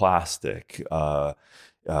from plastic,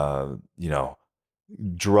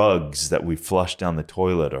 drugs that we flush down the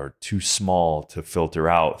toilet are too small to filter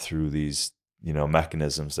out through these,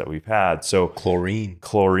 mechanisms that we've had. So chlorine,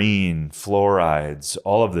 fluorides,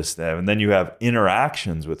 all of this stuff. And then you have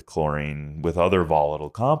interactions with chlorine with other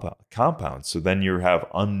volatile compounds. So then you have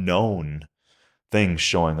unknown things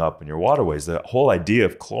showing up in your waterways. The whole idea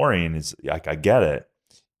of chlorine is, like, I get it.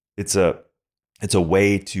 It's a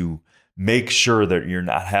way to make sure that you're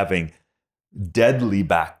not having deadly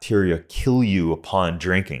bacteria kill you upon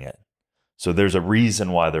drinking it. So there's a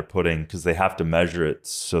reason why they're because they have to measure it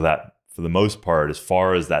so that, for the most part, as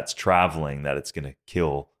far as that's traveling, that it's going to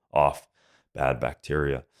kill off bad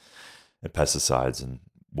bacteria and pesticides and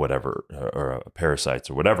whatever, or parasites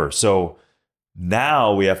or whatever. So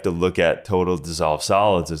now we have to look at total dissolved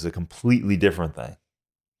solids as a completely different thing.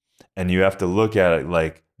 And you have to look at it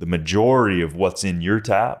like the majority of what's in your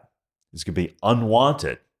tap is going to be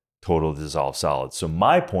unwanted total dissolved solids. So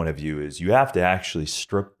my point of view is you have to actually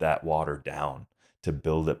strip that water down to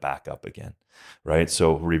build it back up again, right?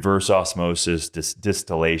 So reverse osmosis,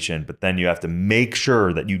 distillation, but then you have to make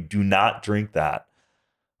sure that you do not drink that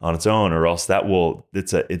on its own, or else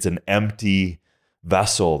it's an empty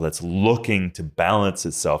vessel that's looking to balance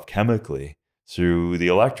itself chemically through the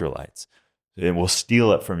electrolytes. It will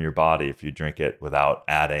steal it from your body if you drink it without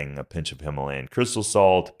adding a pinch of Himalayan crystal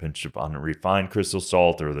salt, a pinch of unrefined crystal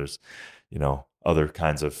salt, or there's, other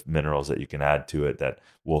kinds of minerals that you can add to it that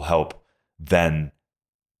will help then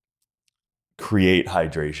create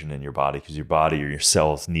hydration in your body, because your body or your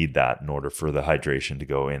cells need that in order for the hydration to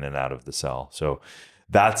go in and out of the cell. So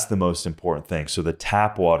that's the most important thing. So the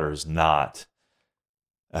tap water is not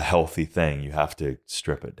a healthy thing. You have to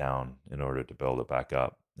strip it down in order to build it back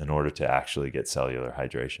up, in order to actually get cellular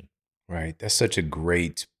hydration. Right. That's such a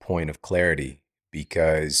great point of clarity,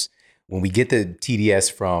 because when we get the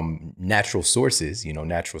TDS from natural sources,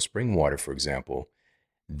 natural spring water, for example,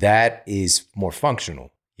 that is more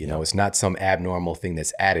functional. It's not some abnormal thing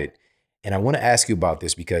that's added. And I want to ask you about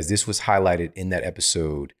this because this was highlighted in that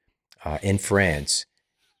episode in France.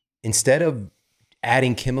 Instead of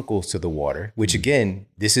adding chemicals to the water, which again,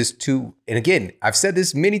 and again, I've said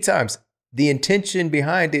this many times, the intention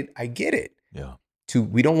behind it, I get it. Yeah.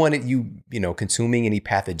 We don't want it, consuming any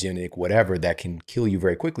pathogenic, whatever that can kill you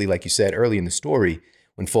very quickly. Like you said early in the story,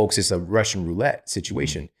 when folks, it's a Russian roulette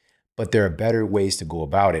situation. But there are better ways to go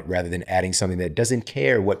about it rather than adding something that doesn't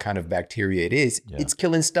care what kind of bacteria it is. Yeah. It's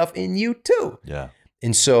killing stuff in you too. Yeah.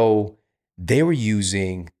 And so they were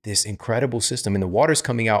using this incredible system, and the water's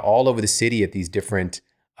coming out all over the city at these different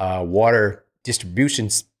water distribution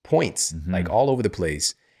points, like all over the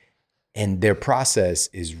place. And their process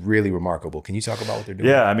is really remarkable. Can you talk about what they're doing?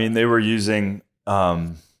 Yeah, I mean, they were using,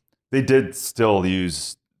 they did still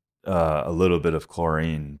use a little bit of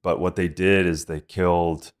chlorine, but what they did is they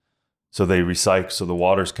killed, so they recycled, so the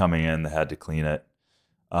water's coming in, they had to clean it.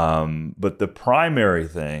 But the primary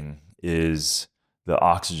thing is the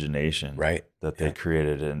oxygenation that they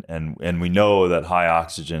created. And we know that high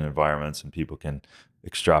oxygen environments, and people can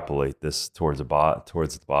extrapolate this towards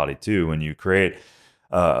the body too, when you create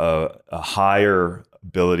a higher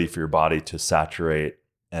ability for your body to saturate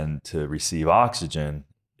and to receive oxygen,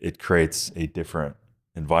 it creates a different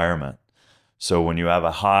environment. So when you have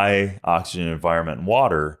a high oxygen environment in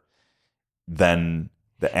water, then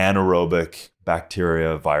the anaerobic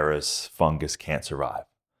bacteria, virus, fungus can't survive.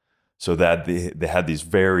 So that they had these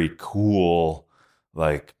very cool,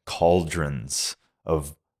 like, cauldrons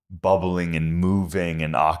of bubbling and moving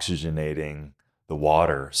and oxygenating the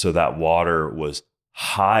water. So that water was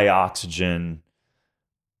high oxygen,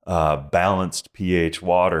 balanced pH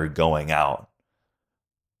water going out.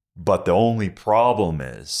 But the only problem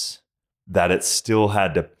is that it still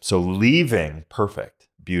had to, so leaving, perfect,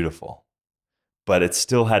 beautiful, but it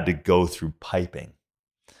still had to go through piping.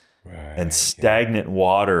 Right, and stagnant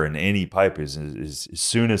water in any pipe is as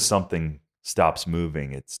soon as something stops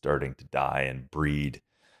moving, it's starting to die and breed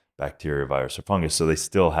bacteria, virus, or fungus. So they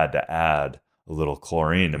still had to add a little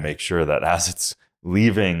chlorine to make sure that as it's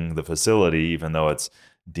leaving the facility, even though it's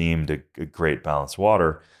deemed a great balanced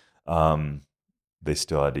water, they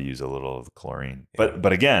still had to use a little of the chlorine. Yeah.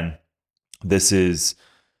 But again, this is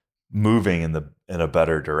moving in a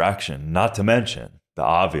better direction. Not to mention the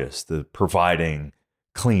obvious, the providing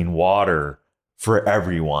clean water for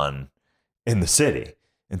everyone in the city,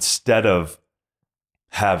 instead of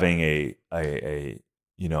having a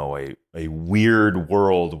weird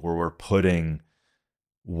world where we're putting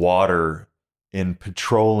water in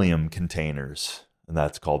petroleum containers, and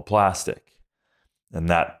that's called plastic. And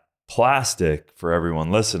that plastic, for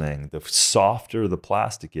everyone listening, the softer the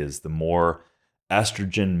plastic is, the more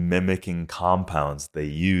estrogen mimicking compounds they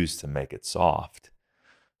use to make it soft.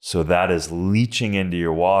 So that is leaching into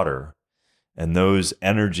your water, and those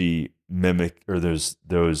energy mimic, or those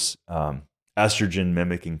estrogen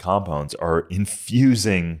mimicking compounds are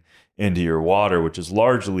infusing into your water, which is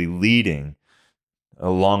largely leading,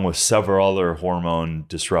 along with several other hormone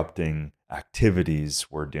disrupting activities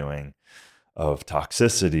we're doing, of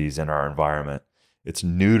toxicities in our environment. It's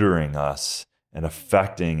neutering us and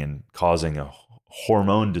affecting and causing a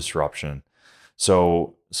hormone disruption.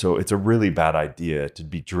 So it's a really bad idea to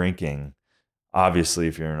be drinking. Obviously,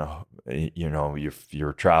 if you're if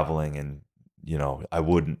you're traveling, and I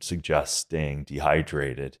wouldn't suggest staying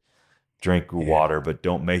dehydrated. Drink water, but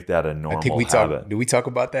don't make that a normal habit. Did we talk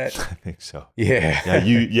about that? I think so. Yeah.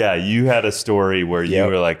 You had a story where you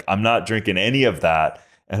were like, I'm not drinking any of that,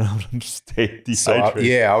 and I'm going to stay dehydrated.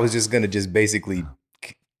 So I was just going to basically,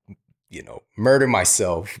 murder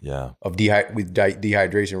myself of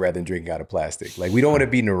dehydration rather than drinking out of plastic. Like, we don't want to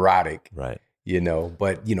be neurotic, right?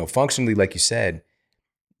 But functionally, like you said,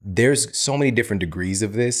 there's so many different degrees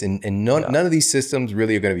of this, and none of these systems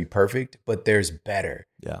really are going to be perfect, but there's better.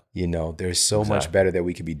 Yeah. There's so much better that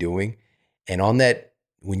we could be doing. And on that,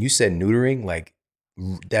 when you said neutering, like,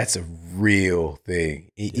 that's a real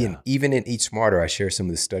thing. Even in Eat Smarter, I share some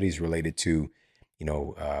of the studies related to,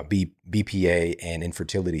 BPA and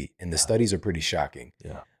infertility, and the studies are pretty shocking.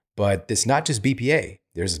 Yeah. But it's not just BPA.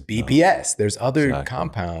 There's BPS. There's other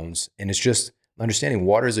compounds, and it's just understanding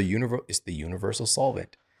water is it's the universal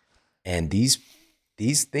solvent. And these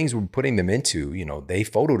things we're putting them into, they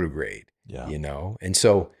photodegrade, Yeah. And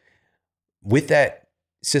so with that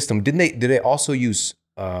system, did they also use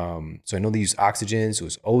so I know they use oxygen, so it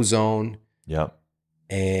was ozone, Yeah.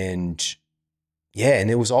 and yeah,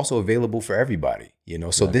 and it was also available for everybody,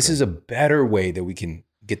 So this Exactly. is a better way that we can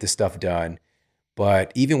get the stuff done.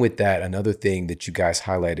 But even with that, another thing that you guys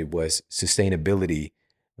highlighted was sustainability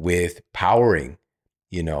with powering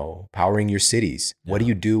your cities. What do Yeah.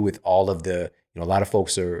 you do with all of a lot of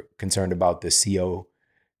folks are concerned about the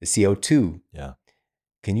CO2. Yeah.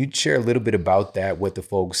 Can you share a little bit about that, what the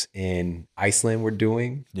folks in Iceland were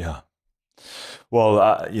doing? Yeah. Well,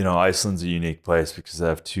 Iceland's a unique place because they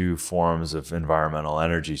have two forms of environmental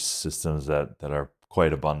energy systems that are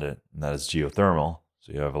quite abundant, and that is geothermal.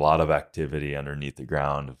 So you have a lot of activity underneath the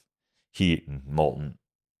ground of heat and molten,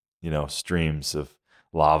 streams of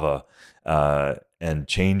lava and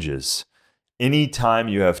changes. Anytime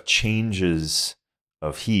you have changes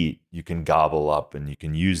of heat, you can gobble up and you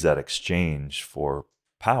can use that exchange for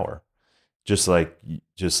power. Just like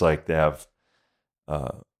they have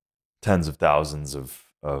tens of thousands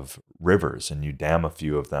of rivers, and you dam a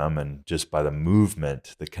few of them, and just by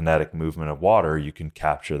the kinetic movement of water, you can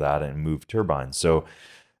capture that and move turbines. So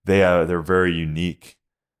they're very unique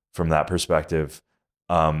from that perspective.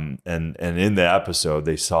 And in the episode,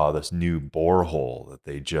 they saw this new borehole that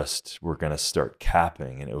they just were going to start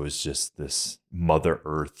capping, and it was just this Mother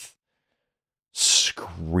Earth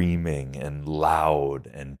screaming and loud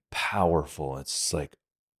and powerful. It's like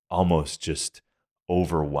almost just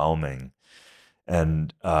overwhelming,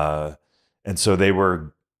 and so they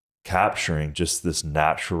were capturing just this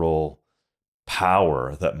natural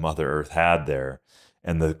power that Mother Earth had there.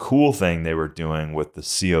 And the cool thing they were doing with the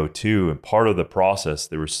CO2, and part of the process,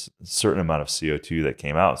 there was a certain amount of CO2 that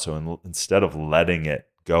came out. So instead of letting it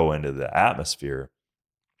go into the atmosphere,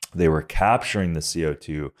 they were capturing the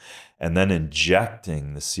CO2 and then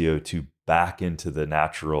injecting the CO2 back into the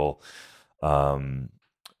natural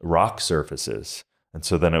rock surfaces. And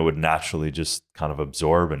so then it would naturally just kind of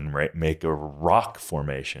absorb and make a rock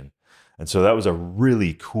formation. And so that was a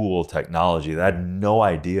really cool technology that I had no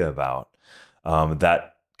idea about,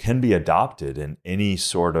 that can be adopted in any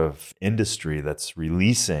sort of industry that's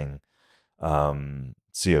releasing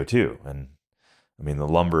CO2. And I mean, the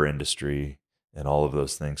lumber industry and all of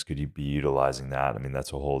those things, could you be utilizing that? I mean,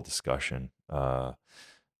 that's a whole discussion, an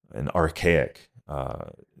archaic.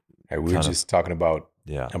 We were just talking about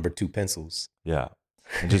Yeah. number 2 pencils. Yeah.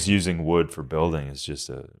 And just using wood for building is just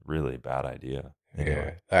a really bad idea.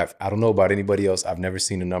 Anyway. Yeah. I don't know about anybody else. I've never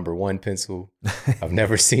seen a number 1 pencil. I've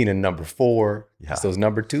never seen a number 4. Yeah. It's those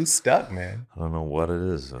number 2 stuck, man. I don't know what it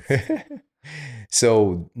is.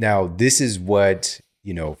 So now this is what,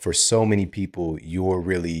 for so many people, you're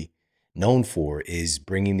really known for, is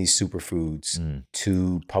bringing these superfoods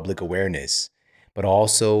to public awareness, but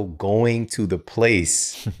also going to the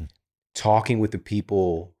place, talking with the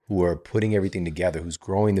people who are putting everything together, who's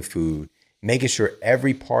growing the food, making sure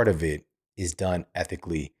every part of it is done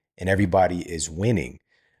ethically and everybody is winning.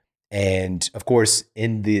 And of course,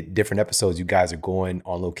 in the different episodes, you guys are going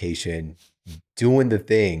on location, doing the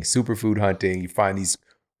thing, superfood hunting. You find these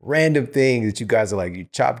random things that you guys are like, you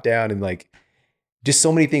chop down, and like just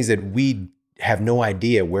so many things that we have no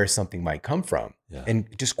idea where something might come from. Yeah. And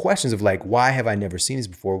just questions of like, why have I never seen this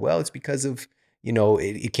before? Well, it's because of,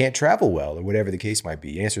 it can't travel well, or whatever the case might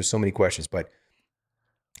be. You answer so many questions. But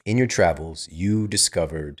in your travels, you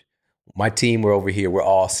discovered, my team, we're over here, we're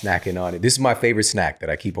all snacking on it. This is my favorite snack that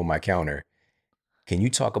I keep on my counter. Can you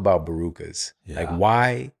talk about barukas? Yeah.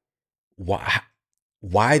 Like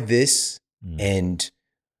why this? And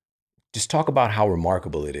just talk about how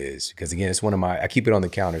remarkable it is. Because again, it's I keep it on the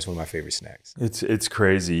counter. It's one of my favorite snacks. It's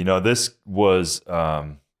crazy. This was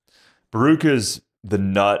barukas, the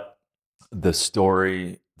nut, the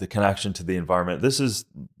story, the connection to the environment. This is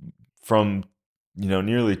from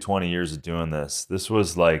nearly 20 years of doing this. This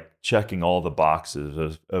was like checking all the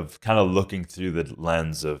boxes of kind of looking through the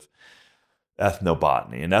lens of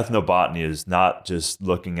ethnobotany. And ethnobotany is not just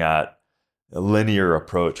looking at a linear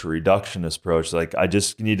approach or reductionist approach. Like, I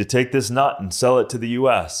just need to take this nut and sell it to the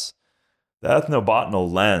US. The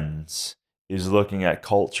ethnobotanical lens is looking at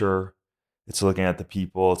culture. It's looking at the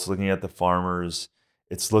people. It's looking at the farmers.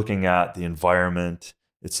 It's looking at the environment.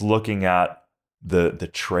 It's looking at the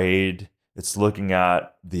trade. It's looking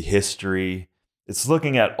at the history. It's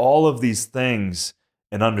looking at all of these things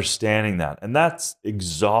and understanding that. And that's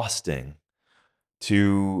exhausting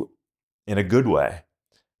in a good way,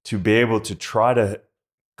 to be able to try to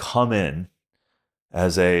come in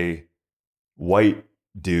as a white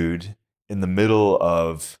dude in the middle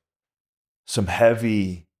of some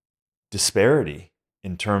heavy disparity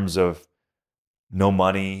in terms of no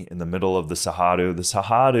money in the middle of the Cerrado. The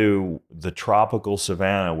Cerrado, the tropical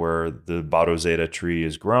savanna where the Barozeda tree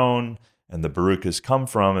is grown and the barucas come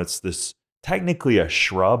from, it's this technically a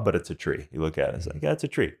shrub, but it's a tree. You look at it, it's like, yeah, it's a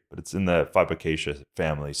tree, but it's in the Fabaceae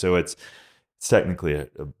family. So it's technically a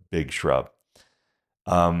big shrub.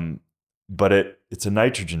 But it's a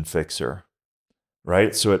nitrogen fixer,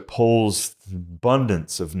 right? So it pulls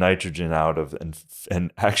abundance of nitrogen out of,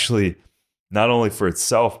 and actually not only for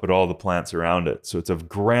itself, but all the plants around it. So it's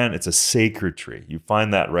a sacred tree. You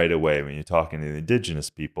find that right away when you're talking to the indigenous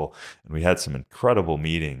people. And we had some incredible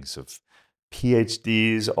meetings of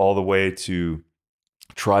PhDs all the way to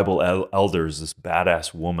tribal elders, this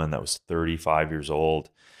badass woman that was 35 years old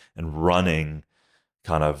and running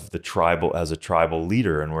kind of the tribal as a tribal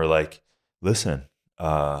leader. And we're like, listen,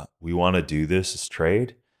 we want to do this as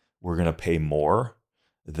trade. We're going to pay more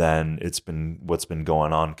than what's been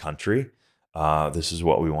going on country. This is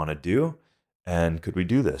what we want to do. And could we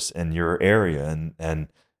do this in your area?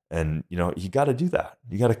 And you got to do that.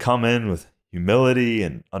 You got to come in with humility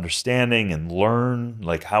and understanding and learn,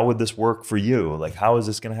 like, how would this work for you? Like, how is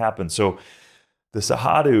this going to happen? So the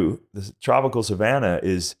Cerrado, the tropical savanna,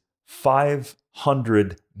 is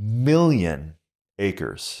 500 million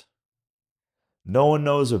acres. No one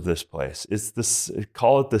knows of this place.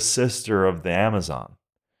 Call it the sister of the Amazon,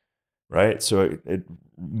 right? So it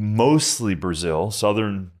mostly Brazil,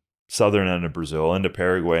 southern end of Brazil, into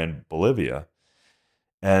Paraguay and Bolivia.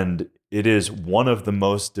 And it is one of the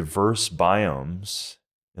most diverse biomes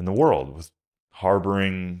in the world, with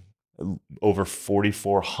harboring over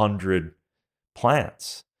 4,400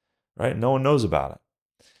 plants, right? No one knows about it.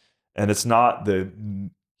 And it's not the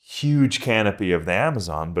huge canopy of the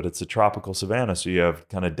Amazon, but it's a tropical savanna. So you have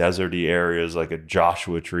kind of deserty areas like a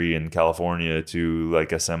Joshua tree in California to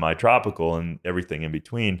like a semi-tropical and everything in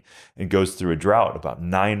between. It goes through a drought, about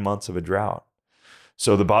 9 months of a drought.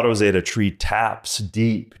 So the Barozeda tree taps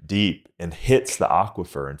deep, deep and hits the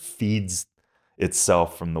aquifer and feeds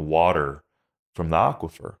itself from the water from the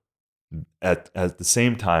aquifer. At the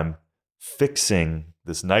same time, fixing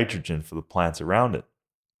this nitrogen for the plants around it.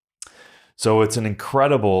 So it's an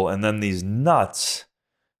incredible, and then these nuts,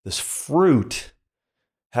 this fruit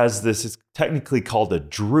has this, it's technically called a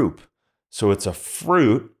drupe. So it's a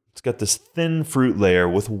fruit, it's got this thin fruit layer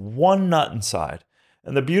with one nut inside.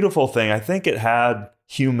 And the beautiful thing, I think it had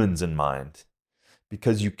humans in mind,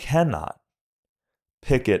 because you cannot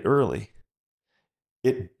pick it early.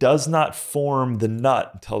 It does not form the nut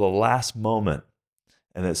until the last moment.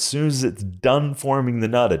 And as soon as it's done forming the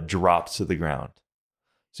nut, it drops to the ground.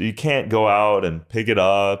 So you can't go out and pick it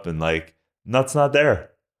up and like, nut's not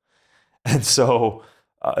there. And so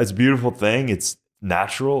it's a beautiful thing. It's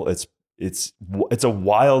natural. It's a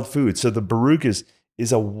wild food. So the baruch is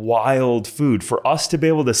a wild food. For us to be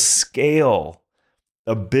able to scale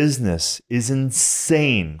a business is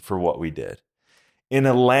insane for what we did. In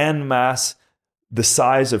a landmass the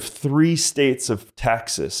size of 3 states of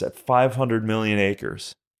Texas at 500 million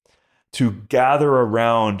acres, to gather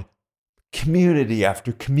around community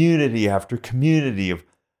after community after community of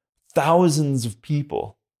thousands of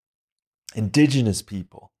people, indigenous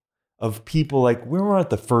people, of people like, we weren't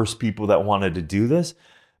the first people that wanted to do this,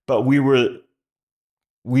 but we were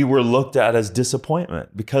looked at as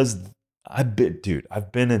disappointment, because I've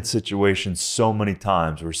been in situations so many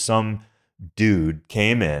times where some dude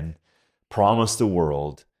came in, promised the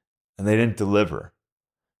world, and they didn't deliver.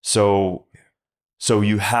 So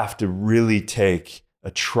you have to really take a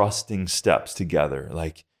trusting steps together.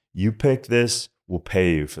 Like, you pick this, we'll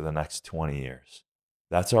pay you for the next 20 years.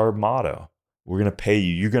 That's our motto. We're going to pay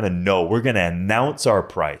you. You're going to know. We're going to announce our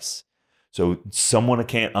price. So someone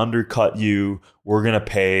can't undercut you. We're going to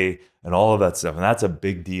pay, and all of that stuff. And that's a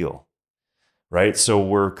big deal, right? So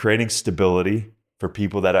we're creating stability for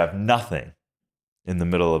people that have nothing in the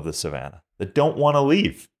middle of the savannah, that don't want to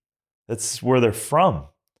leave. That's where they're from.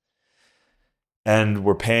 And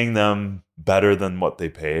we're paying them better than what they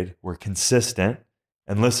paid. We're consistent.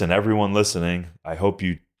 And listen, everyone listening, I hope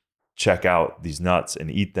you check out these nuts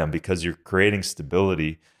and eat them, because you're creating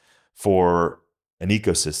stability for an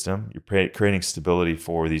ecosystem. You're creating stability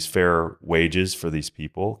for these fair wages for these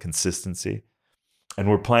people, consistency. And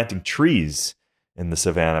we're planting trees in the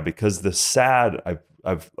savannah, because the sad,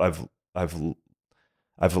 I've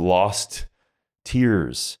lost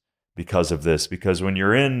tears because of this. Because when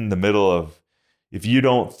you're in the middle of, if you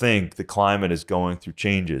don't think the climate is going through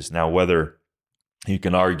changes, now whether you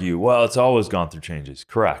can argue, well, it's always gone through changes,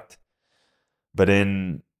 correct. But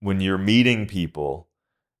when you're meeting people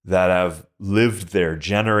that have lived there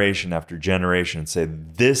generation after generation and say,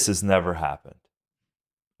 this has never happened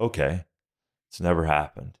Okay, it's never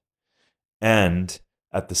happened. And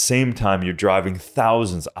at the same time, you're driving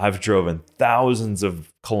I've driven thousands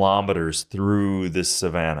of kilometers through this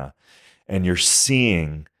savanna, and you're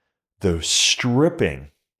seeing the stripping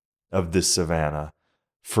of this savanna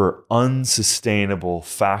for unsustainable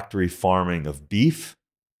factory farming of beef,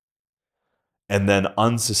 and then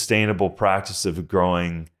unsustainable practice of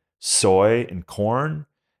growing soy and corn.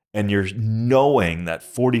 And you're knowing that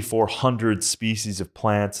 4,400 species of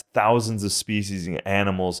plants, thousands of species of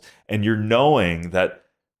animals, and you're knowing that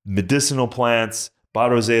medicinal plants,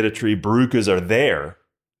 Bottle Zeta tree, barukas are there,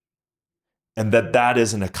 and that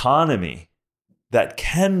is an economy that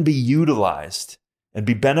can be utilized and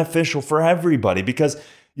be beneficial for everybody. Because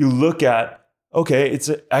you look at, okay, it's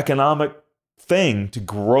an economic thing to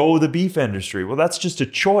grow the beef industry. Well, that's just a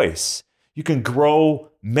choice. You can grow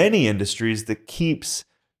many industries that keeps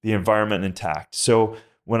the environment intact. So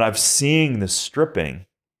when I'm seeing the stripping,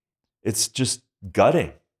 it's just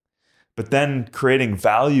gutting. But then creating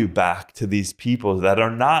value back to these people that are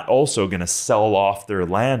not also going to sell off their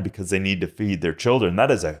land because they need to feed their children. That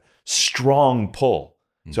is a strong pull.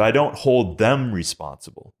 So I don't hold them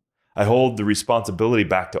responsible. I hold the responsibility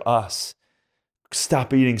back to us.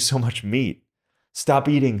 Stop eating so much meat. Stop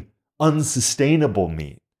eating unsustainable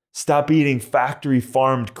meat. Stop eating factory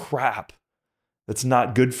farmed crap that's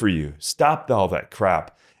not good for you. Stop all that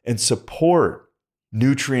crap and support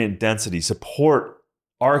nutrient density. Support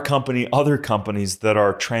our company, other companies that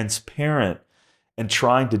are transparent and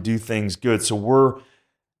trying to do things good. So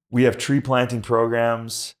we have tree planting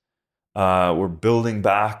programs. We're building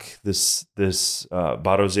back this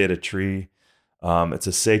Bottle Zeta tree. It's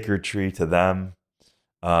a sacred tree to them.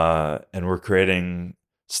 And we're creating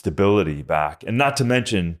stability back. And not to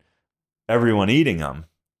mention everyone eating them.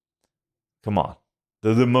 Come on.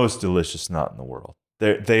 They're the most delicious nut in the world.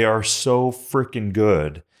 They are so freaking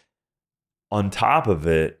good. On top of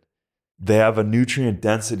it, they have a nutrient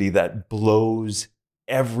density that blows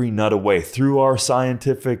every nut away through our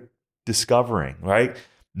scientific discovering, right?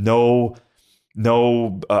 No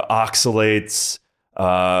oxalates,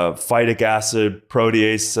 phytic acid,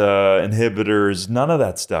 protease inhibitors, none of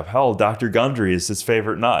that stuff. Hell, Dr. Gundry is his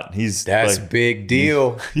favorite nut. That's like, big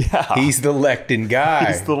deal. Yeah. He's the lectin guy.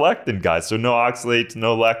 He's the lectin guy. So no oxalates,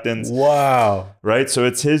 no lectins. Wow. Right? So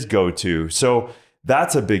it's his go-to. So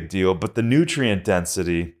that's a big deal. But the nutrient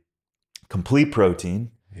density, complete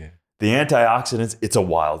protein, the antioxidants, it's a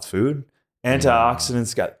wild food.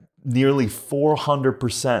 Antioxidants got nearly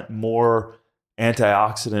 400% more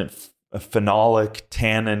antioxidant phenolic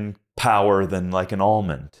tannin power than like an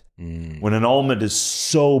almond. When an almond is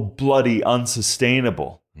so bloody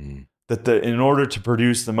unsustainable that in order to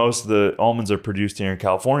produce most of the almonds are produced here in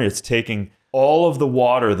California, it's taking all of the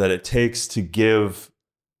water that it takes to give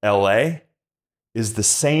LA is the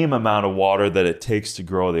same amount of water that it takes to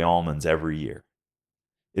grow the almonds every year.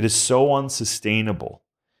 It is so unsustainable.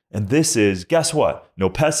 And this is, guess what? No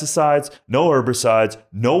pesticides, no herbicides,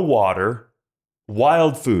 no water,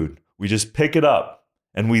 wild food. We just pick it up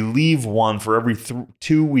and we leave one for every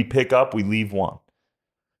two we pick up, we leave one.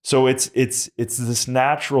 So it's this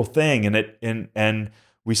natural thing, and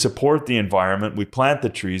we support the environment, we plant the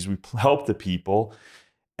trees, we help the people.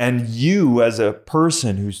 And you as a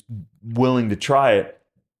person who's willing to try it,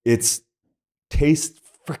 tastes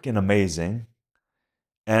freaking amazing.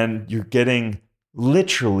 And you're getting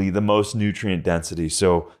literally the most nutrient density.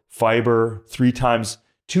 So fiber, 2 times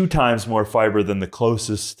more fiber than the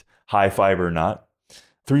closest high fiber nut,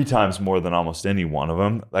 3 times more than almost any one of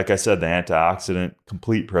them. Like I said, the antioxidant,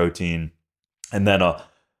 complete protein, and then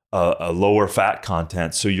a lower fat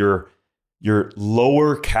content. So you're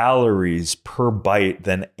lower calories per bite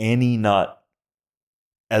than any nut,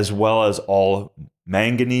 as well as all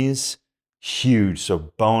manganese, huge.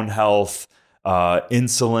 So bone health,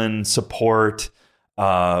 insulin support,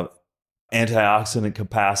 antioxidant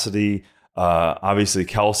capacity, obviously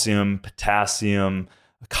calcium, potassium,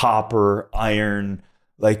 copper, iron.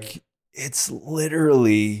 Like it's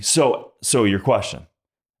literally so your question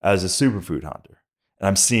as a superfood hunter, and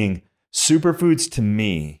I'm seeing superfoods to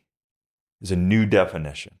me is a new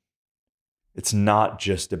definition. It's not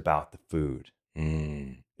just about the food.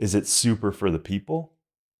 Is it super for the people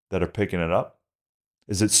that are picking it up?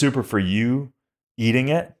 Is it super for you eating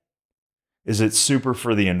it? Is it super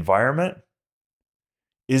for the environment?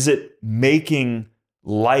 Is it making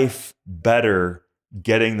life better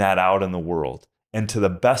getting that out in the world? And to the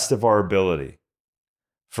best of our ability,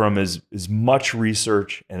 from as much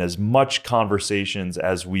research and as much conversations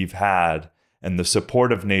as we've had and the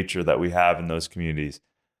supportive nature that we have in those communities,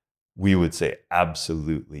 we would say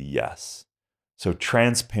absolutely yes. So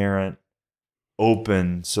transparent,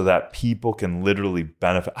 open so that people can literally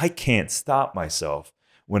benefit. I can't stop myself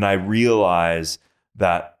when I realize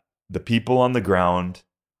that the people on the ground,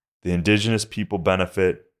 the indigenous people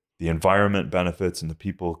benefit, the environment benefits, and the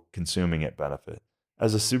people consuming it benefit.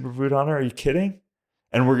 As a superfood hunter, are you kidding?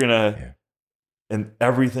 And and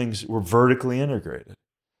we're vertically integrated.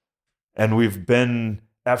 And we've been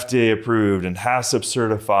FDA approved and HACCP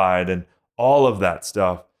certified and all of that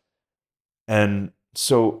stuff. And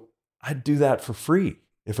so I'd do that for free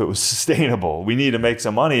if it was sustainable. We need to make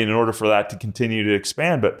some money in order for that to continue to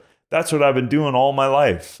expand. But that's what I've been doing all my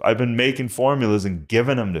life. I've been making formulas and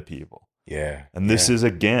giving them to people. Yeah. And this is,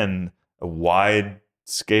 again, a wide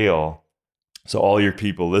scale. So all your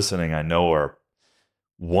people listening, I know, are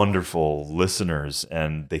wonderful listeners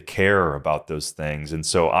and they care about those things. And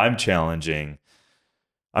so I'm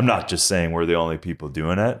not just saying we're the only people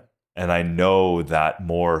doing it. And I know that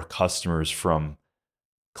more customers from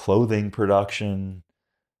clothing production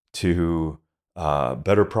to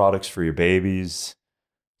better products for your babies,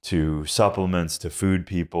 to supplements, to food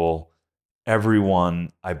people,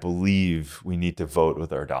 everyone, I believe we need to vote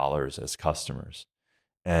with our dollars as customers.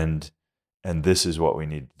 And this is what we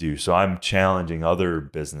need to do. So I'm challenging other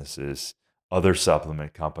businesses, other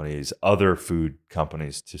supplement companies, other food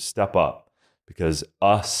companies to step up, because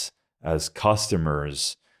us as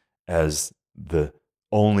customers, as the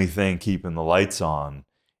only thing keeping the lights on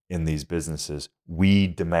in these businesses, we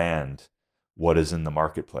demand what is in the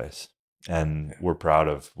marketplace. And we're proud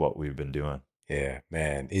of what we've been doing. Yeah,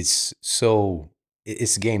 man. It's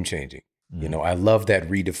game changing. You know, I love that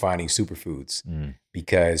redefining superfoods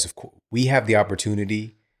because of course, we have the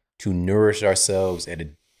opportunity to nourish ourselves at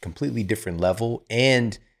a completely different level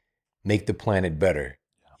and make the planet better,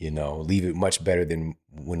 you know, leave it much better than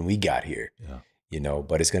when we got here, you know,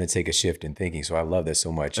 but it's going to take a shift in thinking. So I love that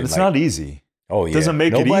so much. And it's not easy. Oh, yeah. It doesn't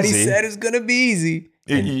make it easy. Nobody said it's going to be easy.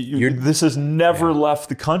 This has never left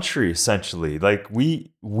the country, essentially. Like I mean,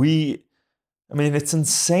 it's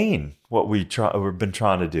insane what we've been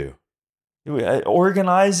trying to do.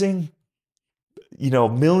 Organizing, you know,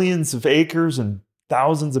 millions of acres and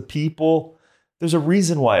thousands of people. There's a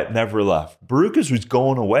reason why it never left. Barukas was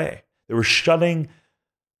going away. They were shutting,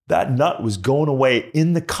 that nut was going away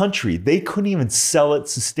in the country. They couldn't even sell it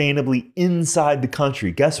sustainably inside the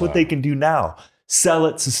country. Guess what they can do now? Sell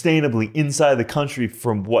it sustainably inside the country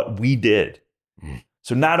from what we did.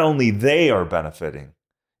 So not only they are benefiting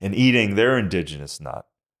and eating their indigenous nut,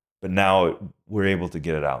 but now we're able to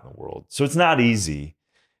get it out in the world. So it's not easy,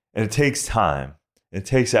 and it takes time, it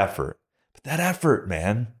takes effort. But that effort,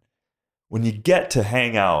 man, when you get to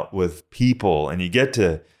hang out with people and you get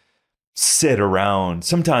to sit around,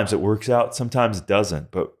 sometimes it works out, sometimes it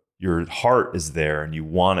doesn't, but your heart is there and you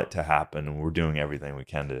want it to happen, and we're doing everything we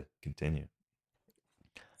can to continue.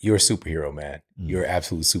 You're a superhero, man. You're an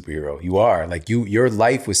absolute superhero. You are. Like your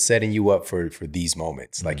life was setting you up for these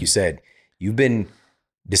moments. Like you said, you've been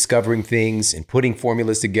discovering things and putting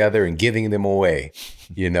formulas together and giving them away,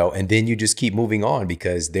 you know, and then you just keep moving on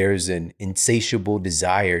because there's an insatiable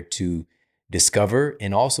desire to discover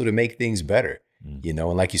and also to make things better, you know,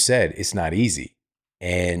 and like you said, it's not easy.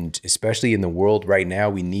 And especially in the world right now,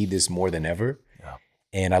 we need this more than ever. Yeah.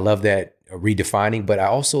 And I love that redefining, but I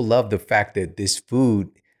also love the fact that this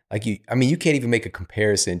food, you can't even make a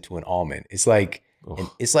comparison to an almond. It's like,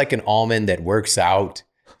 an almond that works out,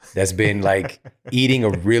 that's been like eating a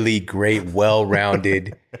really great,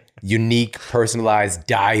 well-rounded, unique, personalized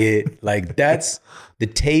diet. Like that's the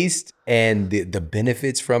taste and the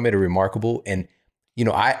benefits from it are remarkable. And, you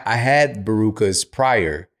know, I had Barukas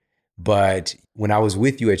prior, but when I was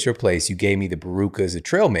with you at your place, you gave me the Barukas, a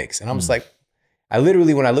trail mix. And I'm just like, I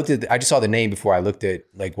literally, when I looked at I just saw the name before I looked at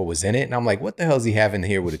like what was in it. And I'm like, what the hell is he having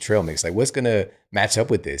here with a trail mix? Like, what's going to match up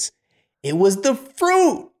with this? It was the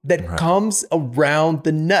fruit that comes around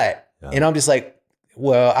the nut. Yeah. And I'm just like,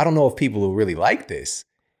 well, I don't know if people will really like this.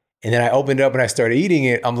 And then I opened it up and I started eating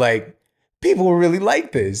it. I'm like, people will really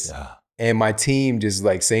like this. Yeah. And my team just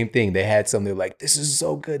like, same thing. They had something like, this is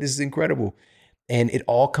so good. This is incredible. And it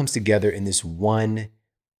all comes together in this one,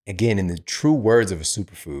 again, in the true words of a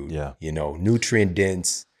superfood, you know, nutrient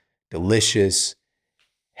dense, delicious,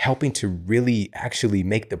 helping to really actually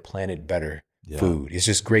make the planet better. Food. It's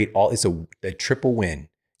just great. It's a triple win.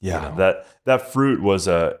 Yeah, you know? that fruit was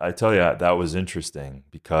I tell you, that was interesting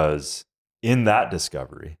because in that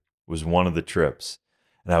discovery was one of the trips.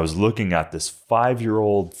 And I was looking at this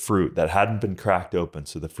 5-year-old fruit that hadn't been cracked open.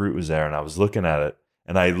 So the fruit was there and I was looking at it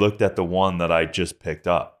and I looked at the one that I just picked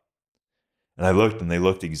up. And I looked and they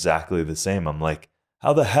looked exactly the same. I'm like,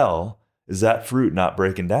 how the hell is that fruit not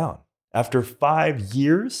breaking down? After 5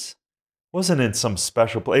 years? wasn't in some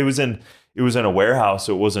special place. It was in a warehouse.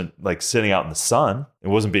 So it wasn't like sitting out in the sun. It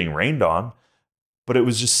wasn't being rained on, but it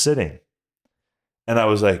was just sitting. And I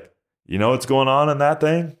was like, you know what's going on in that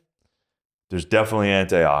thing? There's definitely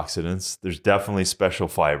antioxidants. There's definitely special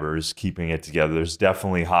fibers keeping it together. There's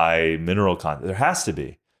definitely high mineral content. There has to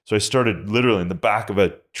be. So I started literally in the back of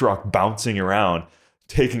a truck bouncing around,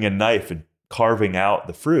 taking a knife and carving out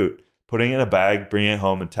the fruit, putting it in a bag, bringing it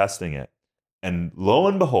home and testing it. And lo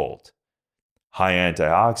and behold, high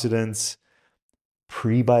antioxidants,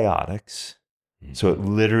 prebiotics. So it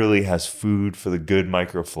literally has food for the good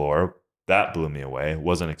microflora. That blew me away.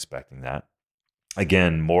 Wasn't expecting that.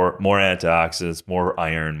 Again, more antioxidants, more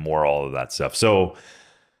iron, more all of that stuff. So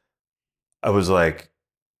I was like,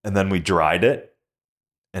 and then we dried it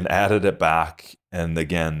and added it back. And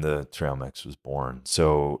again, the trail mix was born.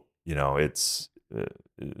 So, you know, it's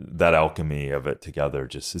that alchemy of it together.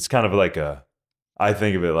 Just, it's kind of like I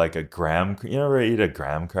think of it like a graham, you know, ever eat a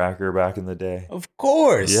graham cracker back in the day? Of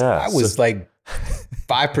course. Yeah. I was like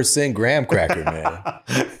 5% graham cracker, man.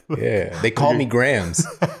 Yeah. They called me Grams.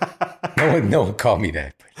 No one called me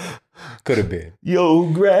that. Could have been.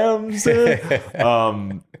 Yo, Grams.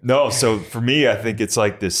 No, so for me, I think it's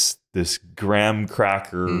like this graham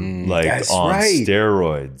cracker like on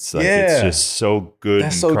steroids. Like it's just so good.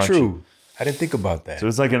 That's and so crunchy. true. I didn't think about that. So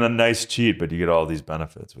it's like a nice cheat, but you get all these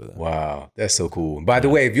benefits with it. Wow. That's so cool. And by the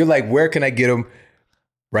way, if you're like, where can I get them?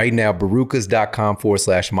 Right now,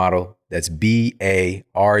 barukas.com/model. That's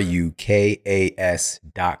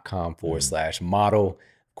BARUKAS.com/model. Of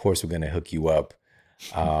course, we're going to hook you up.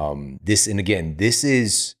 This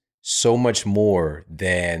is so much more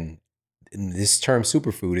than this term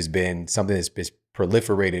superfood has been something that's been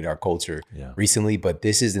proliferated our culture recently, but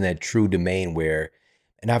this is in that true domain where,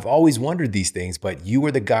 and I've always wondered these things, but you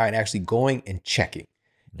were the guy and actually going and checking.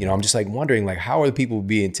 You know, I'm just like wondering, like, how are the people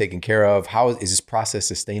being taken care of? How is this process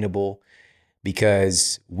sustainable?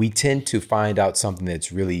 Because we tend to find out something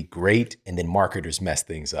that's really great and then marketers mess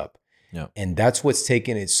things up. Yeah. And that's what's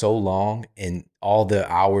taken it so long, and all the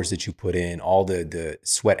hours that you put in, all the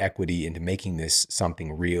sweat equity into making this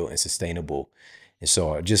something real and sustainable. And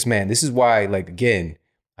so just, man, this is why, like, again,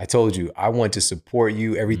 I told you, I want to support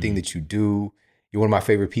you, everything that you do. You're one of my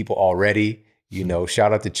favorite people already. You know,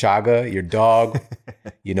 shout out to Chaga, your dog.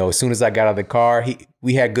 You know, as soon as I got out of the car,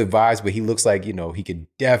 we had good vibes, but he looks like, you know, he could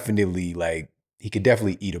definitely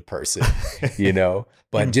eat a person, you know,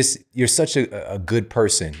 but just, you're such a good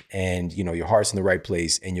person, and, you know, your heart's in the right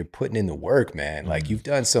place and you're putting in the work, man. Like, you've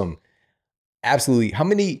done some absolutely, how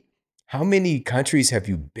many countries have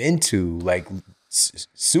you been to, like,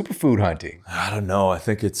 superfood hunting? I don't know. I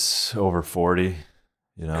think it's over 40.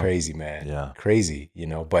 You know? Crazy, man. Yeah. Crazy, you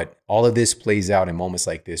know, but all of this plays out in moments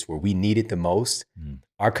like this where we need it the most.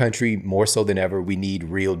 Our country, more so than ever, we need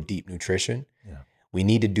real deep nutrition. Yeah. We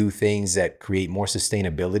need to do things that create more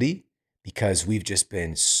sustainability, because we've just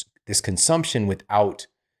been this consumption without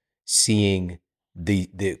seeing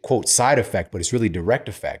the quote side effect, but it's really direct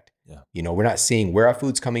effect. Yeah. You know, we're not seeing where our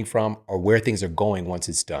food's coming from or where things are going once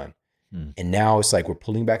it's done. And now it's like we're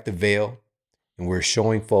pulling back the veil and we're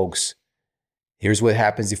showing folks, here's what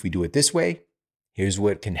happens if we do it this way. Here's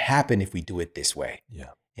what can happen if we do it this way. Yeah.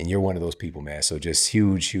 And you're one of those people, man. So just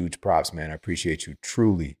huge props, man. I appreciate you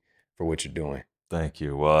truly for what you're doing. Thank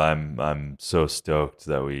you. Well, I'm so stoked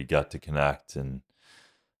that we got to connect, and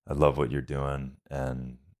I love what you're doing.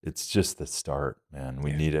 And it's just the start, man.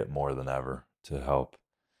 We need it more than ever to help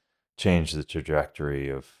change the trajectory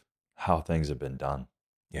of how things have been done.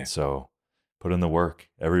 Yeah. And so put in the work,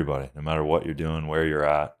 everybody, no matter what you're doing, where you're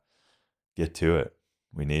at. Get to it.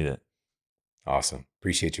 We need it. Awesome.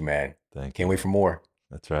 Appreciate you, man. Thank you. Can't wait for more.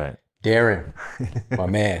 That's right. Darin, my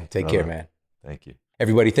man. Take care, man. Thank you.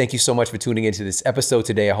 Everybody, thank you so much for tuning into this episode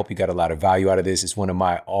today. I hope you got a lot of value out of this. It's one of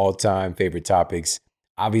my all-time favorite topics.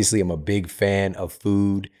 Obviously, I'm a big fan of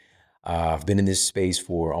food. I've been in this space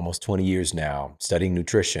for almost 20 years now, studying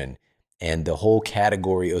nutrition. And the whole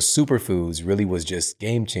category of superfoods really was just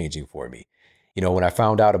game-changing for me. You know, when I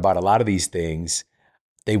found out about a lot of these things,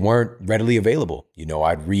 they weren't readily available. You know,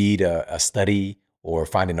 I'd read a study or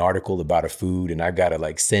find an article about a food, and I got to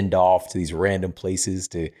like send off to these random places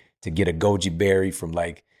to get a goji berry from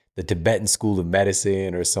like the Tibetan School of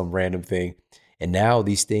Medicine or some random thing. And now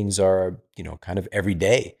these things are, you know, kind of every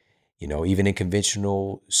day, you know, even in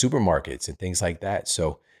conventional supermarkets and things like that.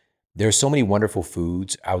 So there's so many wonderful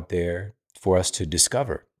foods out there for us to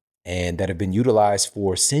discover and that have been utilized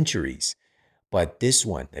for centuries. But this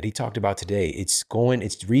one that he talked about today, it's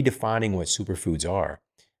redefining what superfoods are,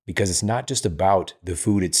 because it's not just about the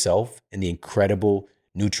food itself and the incredible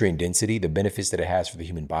nutrient density, the benefits that it has for the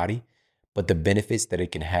human body, but the benefits that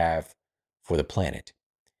it can have for the planet,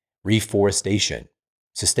 reforestation,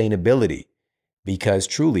 sustainability, because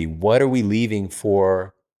truly, what are we leaving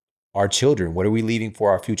for our children? What are we leaving for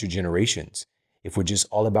our future generations if we're just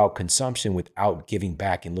all about consumption without giving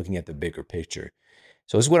back and looking at the bigger picture?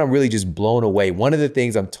 So this is what I'm really just blown away. One of the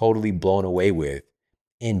things I'm totally blown away with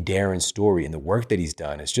in Darin's story and the work that he's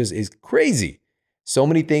done, it's crazy. So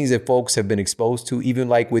many things that folks have been exposed to, even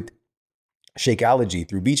like with Shakeology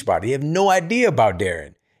through Beachbody, they have no idea about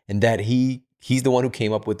Darin, and that he's the one who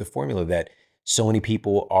came up with the formula that so many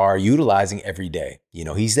people are utilizing every day. You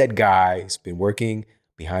know, he's that guy who's been working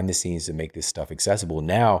behind the scenes to make this stuff accessible.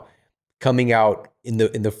 Now, coming out in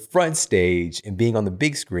the front stage and being on the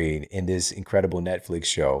big screen in this incredible Netflix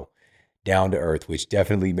show, Down to Earth, which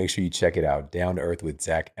definitely make sure you check it out. Down to Earth with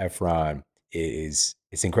Zac Efron it's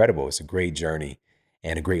incredible. It's a great journey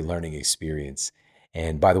and a great learning experience.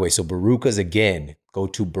 And by the way, so Barukas, again, go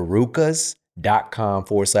to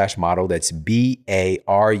barukas.com/model. That's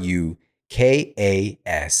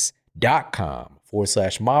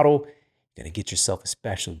BARUKAS.com/model. You're going to get yourself a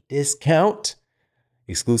special discount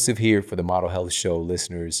exclusive here for the Model Health Show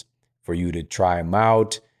listeners for you to try them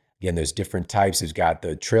out. Again, there's different types. There's got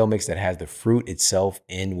the trail mix that has the fruit itself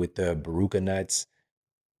in with the Baruka nuts.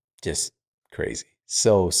 Just crazy.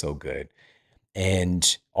 So good.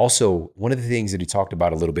 And also, one of the things that he talked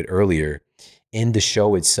about a little bit earlier in the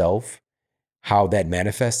show itself, how that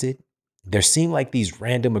manifested, there seemed like these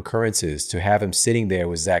random occurrences to have him sitting there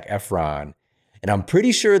with Zac Efron. And I'm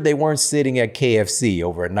pretty sure they weren't sitting at KFC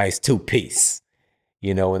over a nice 2-piece,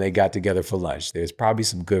 you know, when they got together for lunch. There's probably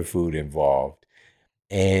some good food involved.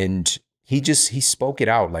 And he spoke it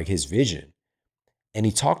out, like his vision. And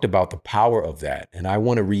he talked about the power of that. And I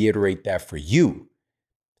want to reiterate that for you,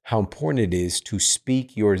 how important it is to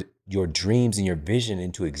speak your dreams and your vision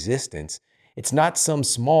into existence. It's not some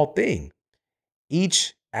small thing.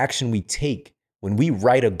 Each action we take, when we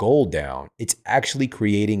write a goal down, it's actually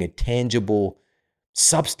creating a tangible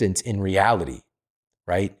substance in reality,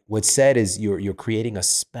 right? What's said is you're creating a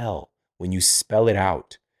spell. When you spell it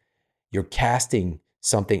out, you're casting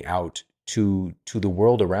something out to the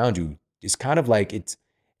world around you. It's kind of like this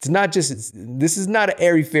is not an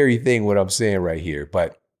airy-fairy thing, what I'm saying right here,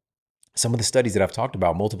 but some of the studies that I've talked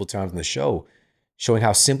about multiple times in the show, showing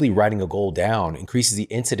how simply writing a goal down increases the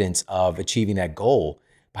incidence of achieving that goal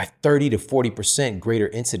by 30 to 40% greater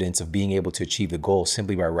incidence of being able to achieve the goal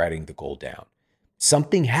simply by writing the goal down.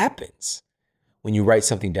 Something happens when you write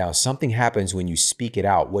something down. Something happens when you speak it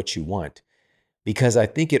out, what you want. Because I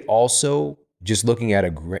think it also, just looking at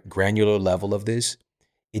a granular level of this,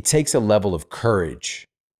 it takes a level of courage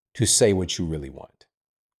to say what you really want.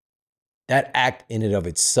 That act in and of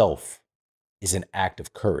itself is an act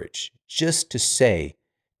of courage. Just to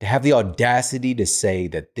have the audacity to say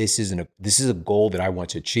that this is a goal that I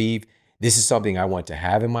want to achieve. This is something I want to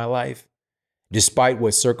have in my life. Despite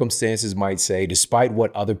what circumstances might say, despite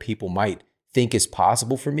what other people might think is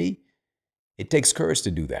possible for me, it takes courage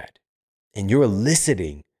to do that. And you're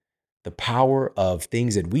eliciting the power of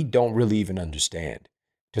things that we don't really even understand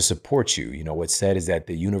to support you. You know, what's said is that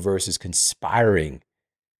the universe is conspiring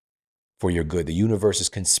for your good. The universe is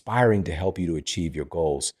conspiring to help you to achieve your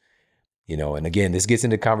goals. You know, and again, this gets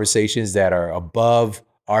into conversations that are above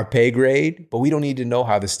our pay grade, but we don't need to know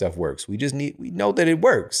how this stuff works. We know that it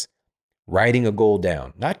works. Writing a goal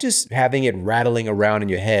down, not just having it rattling around in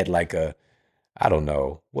your head like I don't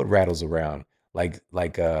know what rattles around, like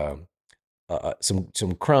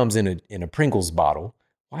some crumbs in a Pringles bottle.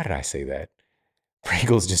 Why did I say that?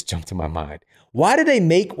 Pringles just jumped to my mind. Why do they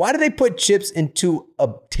put chips into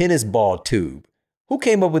a tennis ball tube? Who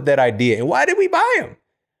came up with that idea? And why did we buy them?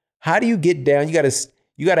 How do you get down? You gotta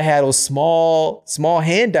have those small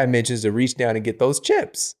hand dimensions to reach down and get those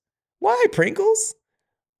chips. Why Pringles?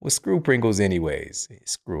 Well, screw Pringles anyways.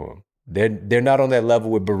 Screw them. They're not on that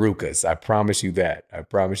level with Barukas. I promise you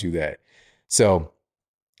that. So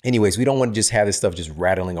anyways, we don't want to just have this stuff just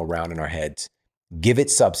rattling around in our heads. Give it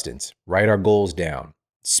substance. Write our goals down.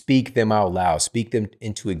 Speak them out loud. Speak them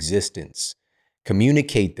into existence.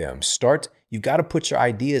 Communicate them. You've got to put your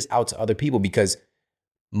ideas out to other people, because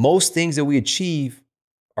most things that we achieve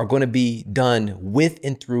are going to be done with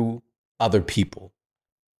and through other people.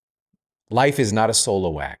 Life is not a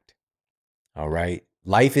solo act. All right.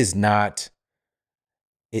 Life is not,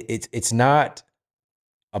 it's not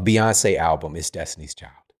a Beyonce album. It's Destiny's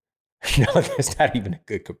Child. No, that's not even a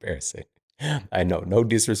good comparison. I know, no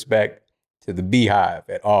disrespect to the Beehive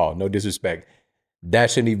at all. No disrespect. That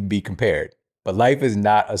shouldn't even be compared. But life is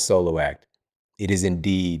not a solo act. It is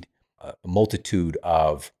indeed a multitude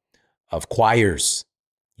of choirs,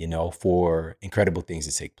 you know, for incredible things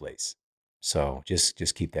to take place. So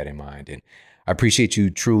just keep that in mind. And I appreciate you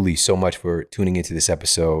truly so much for tuning into this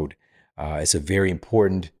episode. It's a very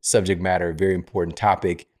important subject matter, a very important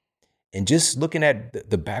topic. And just looking at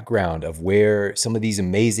the background of where some of these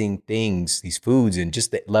amazing things, these foods, and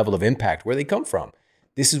just the level of impact, where they come from.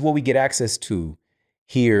 This is what we get access to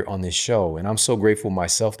here on this show. And I'm so grateful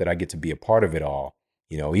myself that I get to be a part of it all.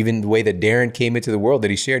 You know, even the way that Darin came into the world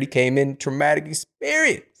that he shared, he came in traumatic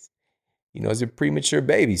experience, you know, as a premature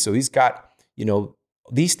baby. So he's got, you know,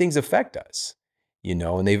 these things affect us, you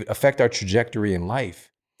know, and they affect our trajectory in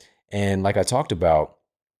life. And like I talked about,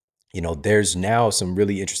 you know, there's now some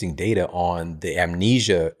really interesting data on the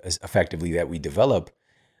amnesia effectively that we develop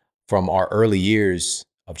from our early years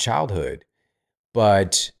of childhood.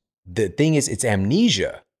 But the thing is, it's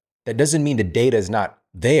amnesia. That doesn't mean the data is not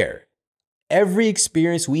there. Every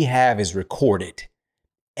experience we have is recorded.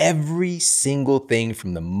 Every single thing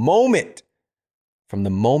from the moment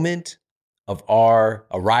of our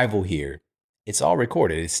arrival here, it's all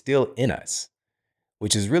recorded. It's still in us,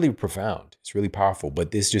 which is really profound. It's really powerful.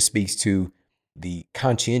 But this just speaks to the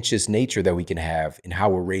conscientious nature that we can have in how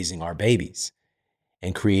we're raising our babies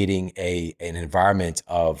and creating an environment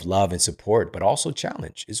of love and support, but also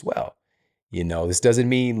challenge as well. You know, this doesn't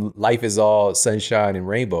mean life is all sunshine and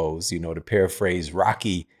rainbows, you know, to paraphrase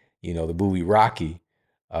Rocky, you know, the movie Rocky,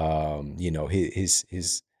 you know,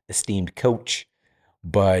 his esteemed coach.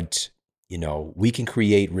 But, you know, we can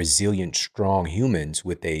create resilient, strong humans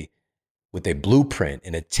with a blueprint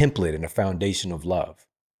and a template and a foundation of love.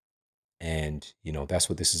 And, you know, that's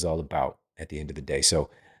what this is all about at the end of the day. So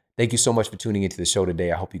thank you so much for tuning into the show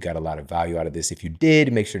today. I hope you got a lot of value out of this. If you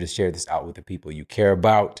did, make sure to share this out with the people you care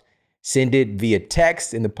about. Send it via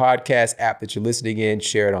text in the podcast app that you're listening in.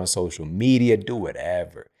 Share it on social media. Do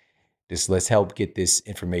whatever. Just let's help get this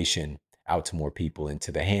information out to more people and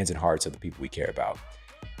to the hands and hearts of the people we care about.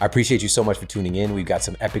 I appreciate you so much for tuning in. We've got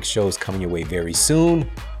some epic shows coming your way very soon.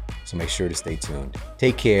 So make sure to stay tuned.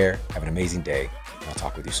 Take care. Have an amazing day. I'll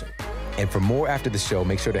talk with you soon. And for more after the show,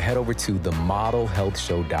 make sure to head over to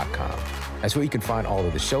themodelhealthshow.com. That's where you can find all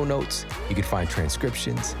of the show notes. You can find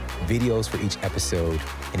transcriptions, videos for each episode.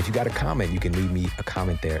 And if you got a comment, you can leave me a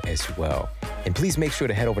comment there as well. And please make sure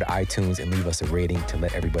to head over to iTunes and leave us a rating to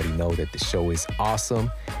let everybody know that the show is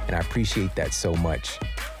awesome. And I appreciate that so much.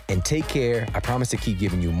 And take care. I promise to keep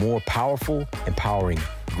giving you more powerful, empowering,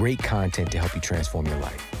 great content to help you transform your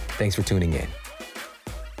life. Thanks for tuning in.